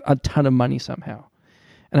get a ton of money somehow.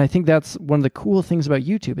 And I think that's one of the cool things about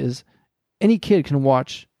YouTube is any kid can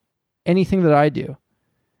watch anything that I do.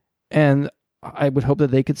 And I would hope that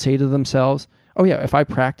they could say to themselves, oh yeah, if I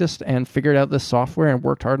practiced and figured out this software and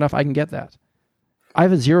worked hard enough, I can get that. I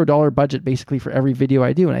have a $0 budget basically for every video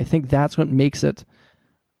I do. And I think that's what makes it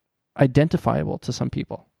identifiable to some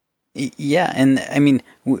people. Yeah. And I mean,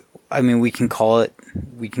 we can call it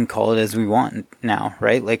as we want now,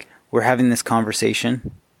 right? Like, we're having this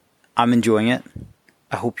conversation. I'm enjoying it.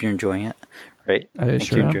 I hope you're enjoying it, right? I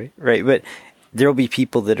sure am. Right. But there'll be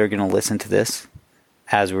people that are going to listen to this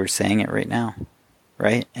as we're saying it right now,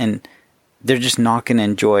 right? And they're just not going to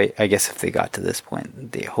enjoy, I guess if they got to this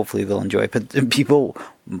point, hopefully they'll enjoy it. But people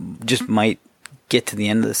just might get to the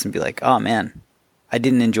end of this and be like, oh man, I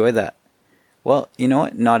didn't enjoy that. Well, you know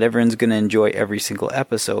what? Not everyone's going to enjoy every single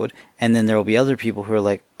episode. And then there will be other people who are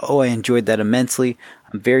like, oh, I enjoyed that immensely.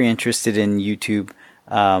 I'm very interested in YouTube.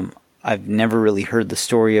 I've never really heard the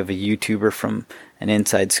story of a YouTuber from an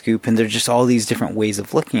inside scoop. And there's just all these different ways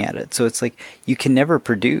of looking at it. So it's like you can never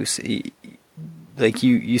produce, like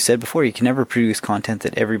you said before, you can never produce content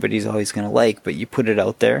that everybody's always going to like. But you put it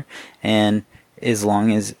out there, and as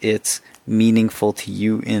long as it's meaningful to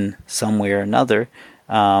you in some way or another,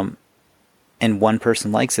 and one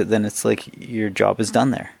person likes it, then it's like your job is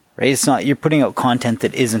done there, right? It's not, you're putting out content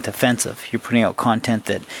that isn't offensive. You're putting out content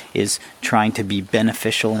that is trying to be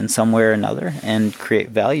beneficial in some way or another and create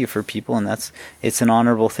value for people. And it's an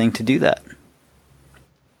honorable thing to do that.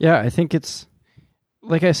 Yeah, I think it's,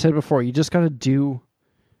 like I said before, you just got to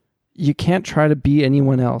you can't try to be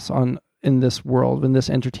anyone else in this world, in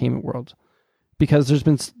this entertainment world, because there's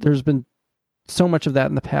been so much of that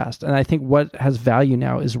in the past. And I think what has value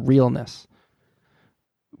now is realness.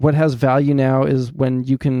 What has value now is when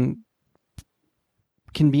you can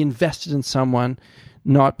be invested in someone,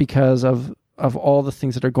 not because of all the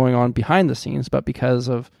things that are going on behind the scenes, but because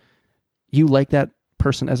of you like that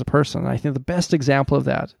person as a person. And I think the best example of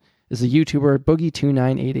that is the YouTuber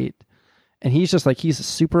Boogie2988. And he's a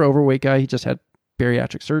super overweight guy. He just had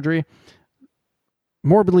bariatric surgery.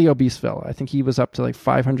 Morbidly obese fella. I think he was up to like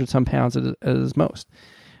 500 some pounds at his most.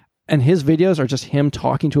 And his videos are just him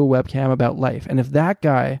talking to a webcam about life. And if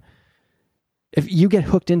you get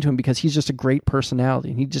hooked into him because he's just a great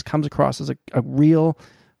personality and he just comes across as a real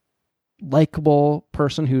likable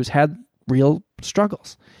person who's had real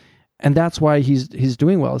struggles. And that's why he's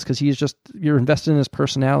doing well, is because you're invested in his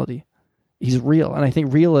personality. He's real. And I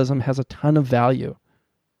think realism has a ton of value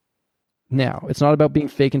now. It's not about being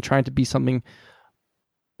fake and trying to be something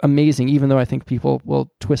amazing, even though I think people will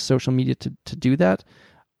twist social media to do that.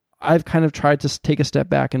 I've kind of tried to take a step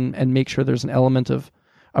back and make sure there's an element of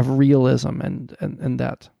realism and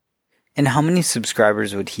that. And how many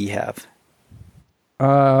subscribers would he have?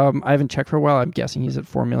 I haven't checked for a while. I'm guessing he's at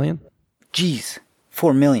 4 million. Jeez,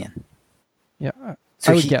 4 million. Yeah,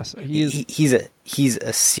 so I would guess he's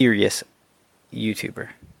a serious YouTuber.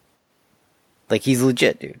 Like, he's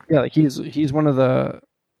legit, dude. Yeah, like he's one of the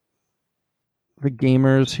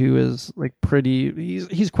gamers who is like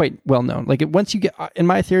he's quite well known. Like once you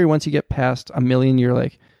get past 1 million,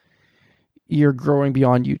 you're growing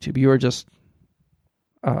beyond YouTube. You are just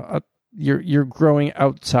you're growing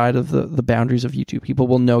outside of the boundaries of YouTube. People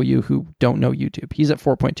will know you who don't know YouTube. He's at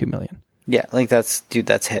 4.2 million. Yeah, like that's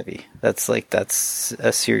heavy. That's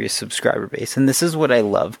a serious subscriber base. And this is what I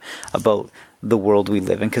love about the world we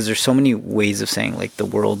live in, because there's so many ways of saying like the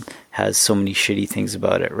world has so many shitty things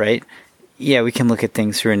about it, right? Yeah, we can look at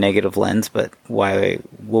things through a negative lens, but why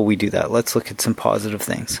will we do that? Let's look at some positive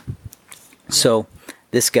things. So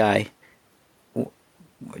this guy,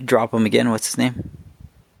 drop him again. What's his name?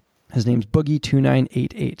 His name's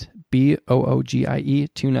Boogie2988. Boogie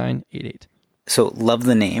 2988. So love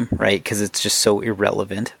the name, right? Because it's just so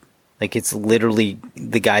irrelevant. Like, it's literally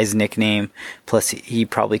the guy's nickname. Plus, he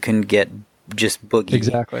probably couldn't get just Boogie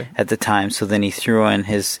exactly at the time, so then he threw in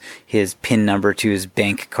his PIN number to his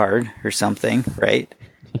bank card or something, right?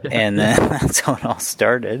 Yeah, and then that's how it all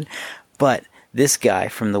started. But this guy,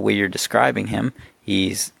 from the way you're describing him,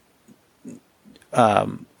 he's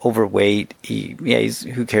overweight. He's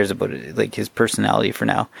who cares about it? Like, his personality for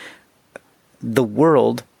now. The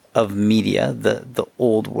world of media, the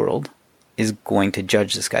old world, is going to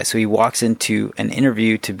judge this guy. So he walks into an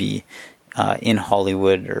interview to be in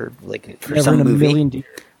Hollywood, or like for never some movie,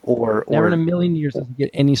 or never in a million years does he get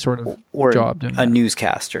any sort of or job a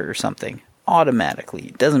newscaster or something. Automatically,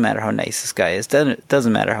 it doesn't matter how nice this guy is,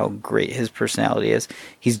 doesn't matter how great his personality is,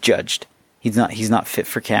 he's judged. He's not fit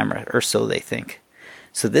for camera, or so they think.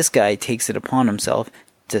 So this guy takes it upon himself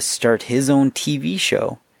to start his own TV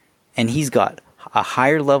show, and he's got a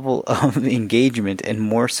higher level of engagement and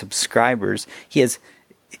more subscribers. He has,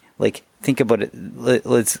 like, think about it.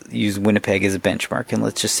 Let's use Winnipeg as a benchmark, and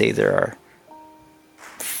let's just say there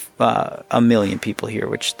are 1 million people here,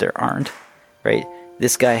 which there aren't, right?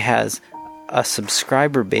 This guy has a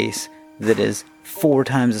subscriber base that is 4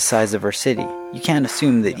 times the size of our city. You can't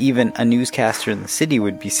assume that even a newscaster in the city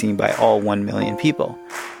would be seen by all 1 million people,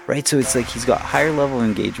 right? So it's like he's got higher level of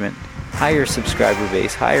engagement, higher subscriber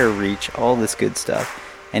base, higher reach, all this good stuff,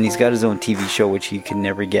 and he's got his own TV show, which you can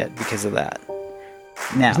never get because of that.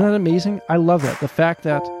 Now, isn't that amazing? I love that. The fact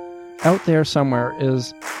that out there somewhere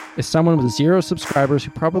is someone with 0 subscribers who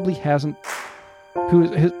probably has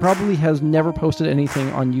never posted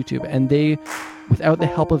anything on YouTube, and they, without the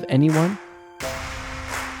help of anyone,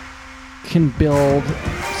 can build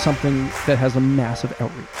something that has a massive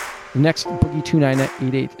outreach. The next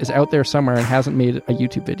Boogie2988 is out there somewhere and hasn't made a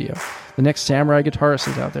YouTube video. The next Samurai Guitarist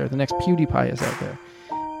is out there. The next PewDiePie is out there.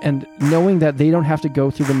 And knowing that they don't have to go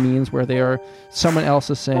through the means where someone else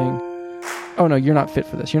is saying, oh no, you're not fit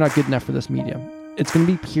for this. You're not good enough for this medium. It's going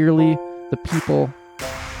to be purely the people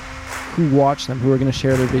who watch them who are going to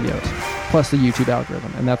share their videos, plus the YouTube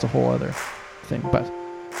algorithm. And that's a whole other thing. But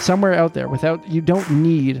somewhere out there, you don't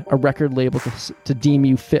need a record label to deem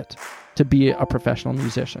you fit to be a professional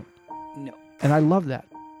musician. No. And I love that.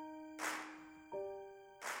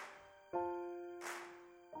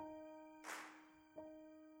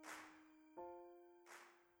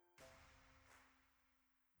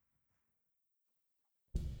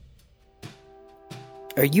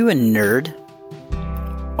 Are you a nerd?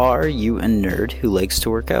 Are you a nerd who likes to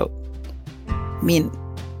work out? I mean,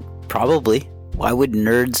 probably. Why would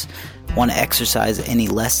nerds want to exercise any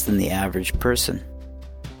less than the average person?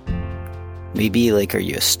 Maybe, are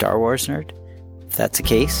you a Star Wars nerd? If that's the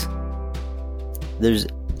case, there's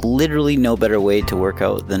literally no better way to work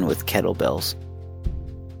out than with kettlebells.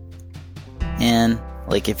 And,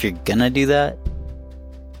 if you're gonna do that,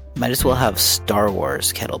 might as well have Star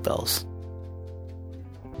Wars kettlebells.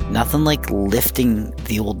 Nothing like lifting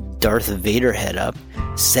the old Darth Vader head up,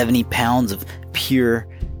 70 pounds of pure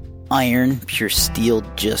iron, pure steel,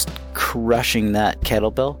 just crushing that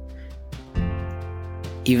kettlebell.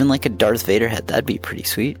 Even a Darth Vader head, that'd be pretty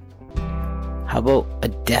sweet. How about a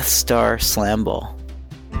Death Star slam ball?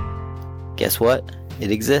 Guess what?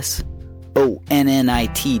 It exists.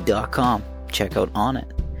 ONNIT.com. Check out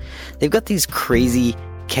Onnit. They've got these crazy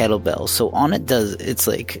kettlebells. So Onnit it's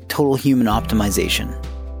total human optimization.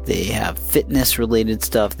 They have fitness related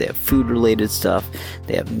stuff, they have food related stuff,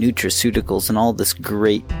 they have nutraceuticals and all this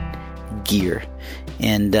great gear.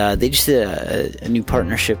 And they just did a new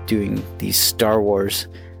partnership doing these Star Wars,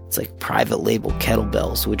 it's private label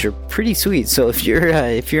kettlebells, which are pretty sweet. So if you're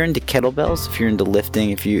into kettlebells, if you're into lifting,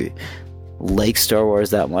 if you like Star Wars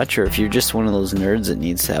that much, or if you're just one of those nerds that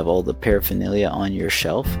needs to have all the paraphernalia on your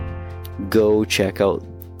shelf, go check out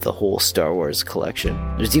the whole Star Wars collection.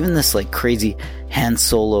 There's even this crazy Han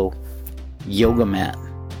Solo yoga mat.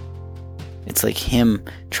 It's him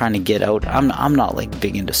trying to get out. I'm not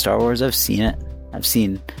big into Star Wars. I've seen it. I've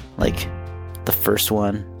seen the first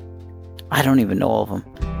one. I don't even know all of them.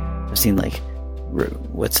 I've seen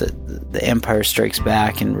what's it? The Empire Strikes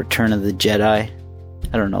Back and Return of the Jedi.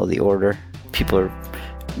 I don't know the order. People are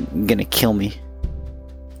gonna kill me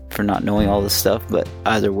for not knowing all this stuff, but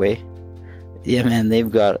either way, yeah, man,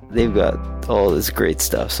 they've got all this great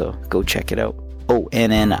stuff, so go check it out.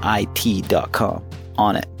 ONNIT.com.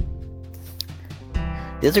 Onnit.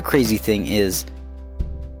 The other crazy thing is,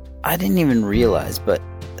 I didn't even realize, but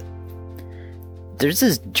there's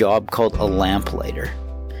this job called a lamplighter.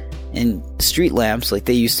 And street lamps,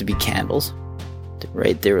 they used to be candles,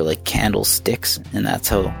 right? They were candlesticks, and that's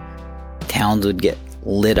how towns would get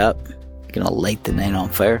lit up. Gonna light the night on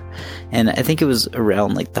fire. And I think it was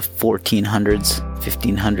around the 1400s,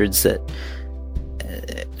 1500s that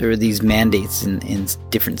there were these mandates in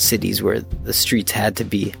different cities where the streets had to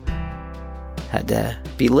be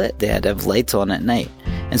lit. They had to have lights on at night.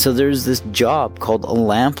 And so there's this job called a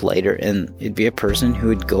lamplighter, and it'd be a person who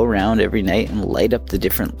would go around every night and light up the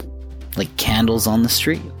different candles on the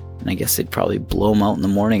street. And I guess they'd probably blow them out in the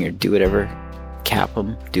morning or do whatever, cap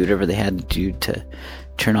them, do whatever they had to do to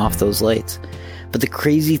turn off those lights. But the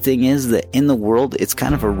crazy thing is that in the world, it's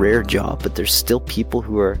kind of a rare job, but there's still people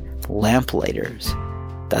who are lamplighters.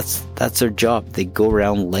 That's their job. They go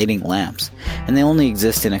around lighting lamps, and they only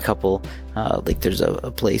exist in a couple. There's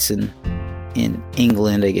a place in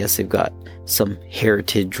England. I guess they've got some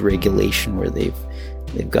heritage regulation where they've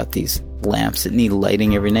got these lamps that need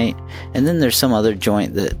lighting every night. And then there's some other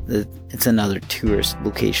joint that it's another tourist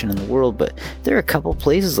location in the world, but there are a couple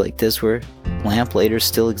places like this where lamplighters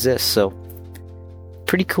still exist. So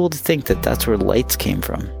pretty cool to think that that's where lights came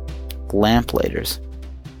from. Lamplighters.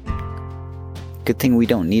 Good thing we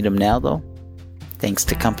don't need them now, though, thanks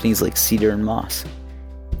to companies like Cedar and Moss.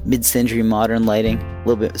 Mid-century modern lighting, a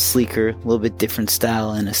little bit sleeker, a little bit different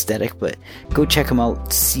style and aesthetic, but go check them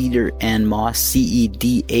out. Cedar and Moss,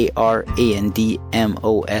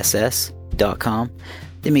 CEDARANDMOSS.com.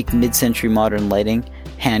 They make mid-century modern lighting,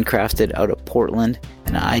 handcrafted out of Portland,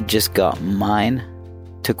 and I just got mine.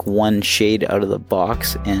 Took one shade out of the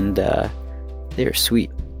box, and they're sweet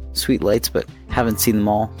lights. But Haven't seen them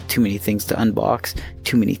all. Too many things to unbox.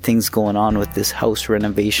 Too many things going on with this house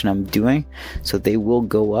renovation I'm doing. So they will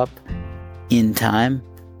go up in time.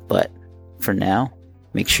 But for now,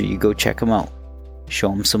 make sure you go check them out. Show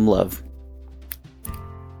them some love.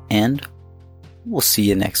 And we'll see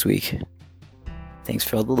you next week. Thanks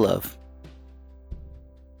for all the love.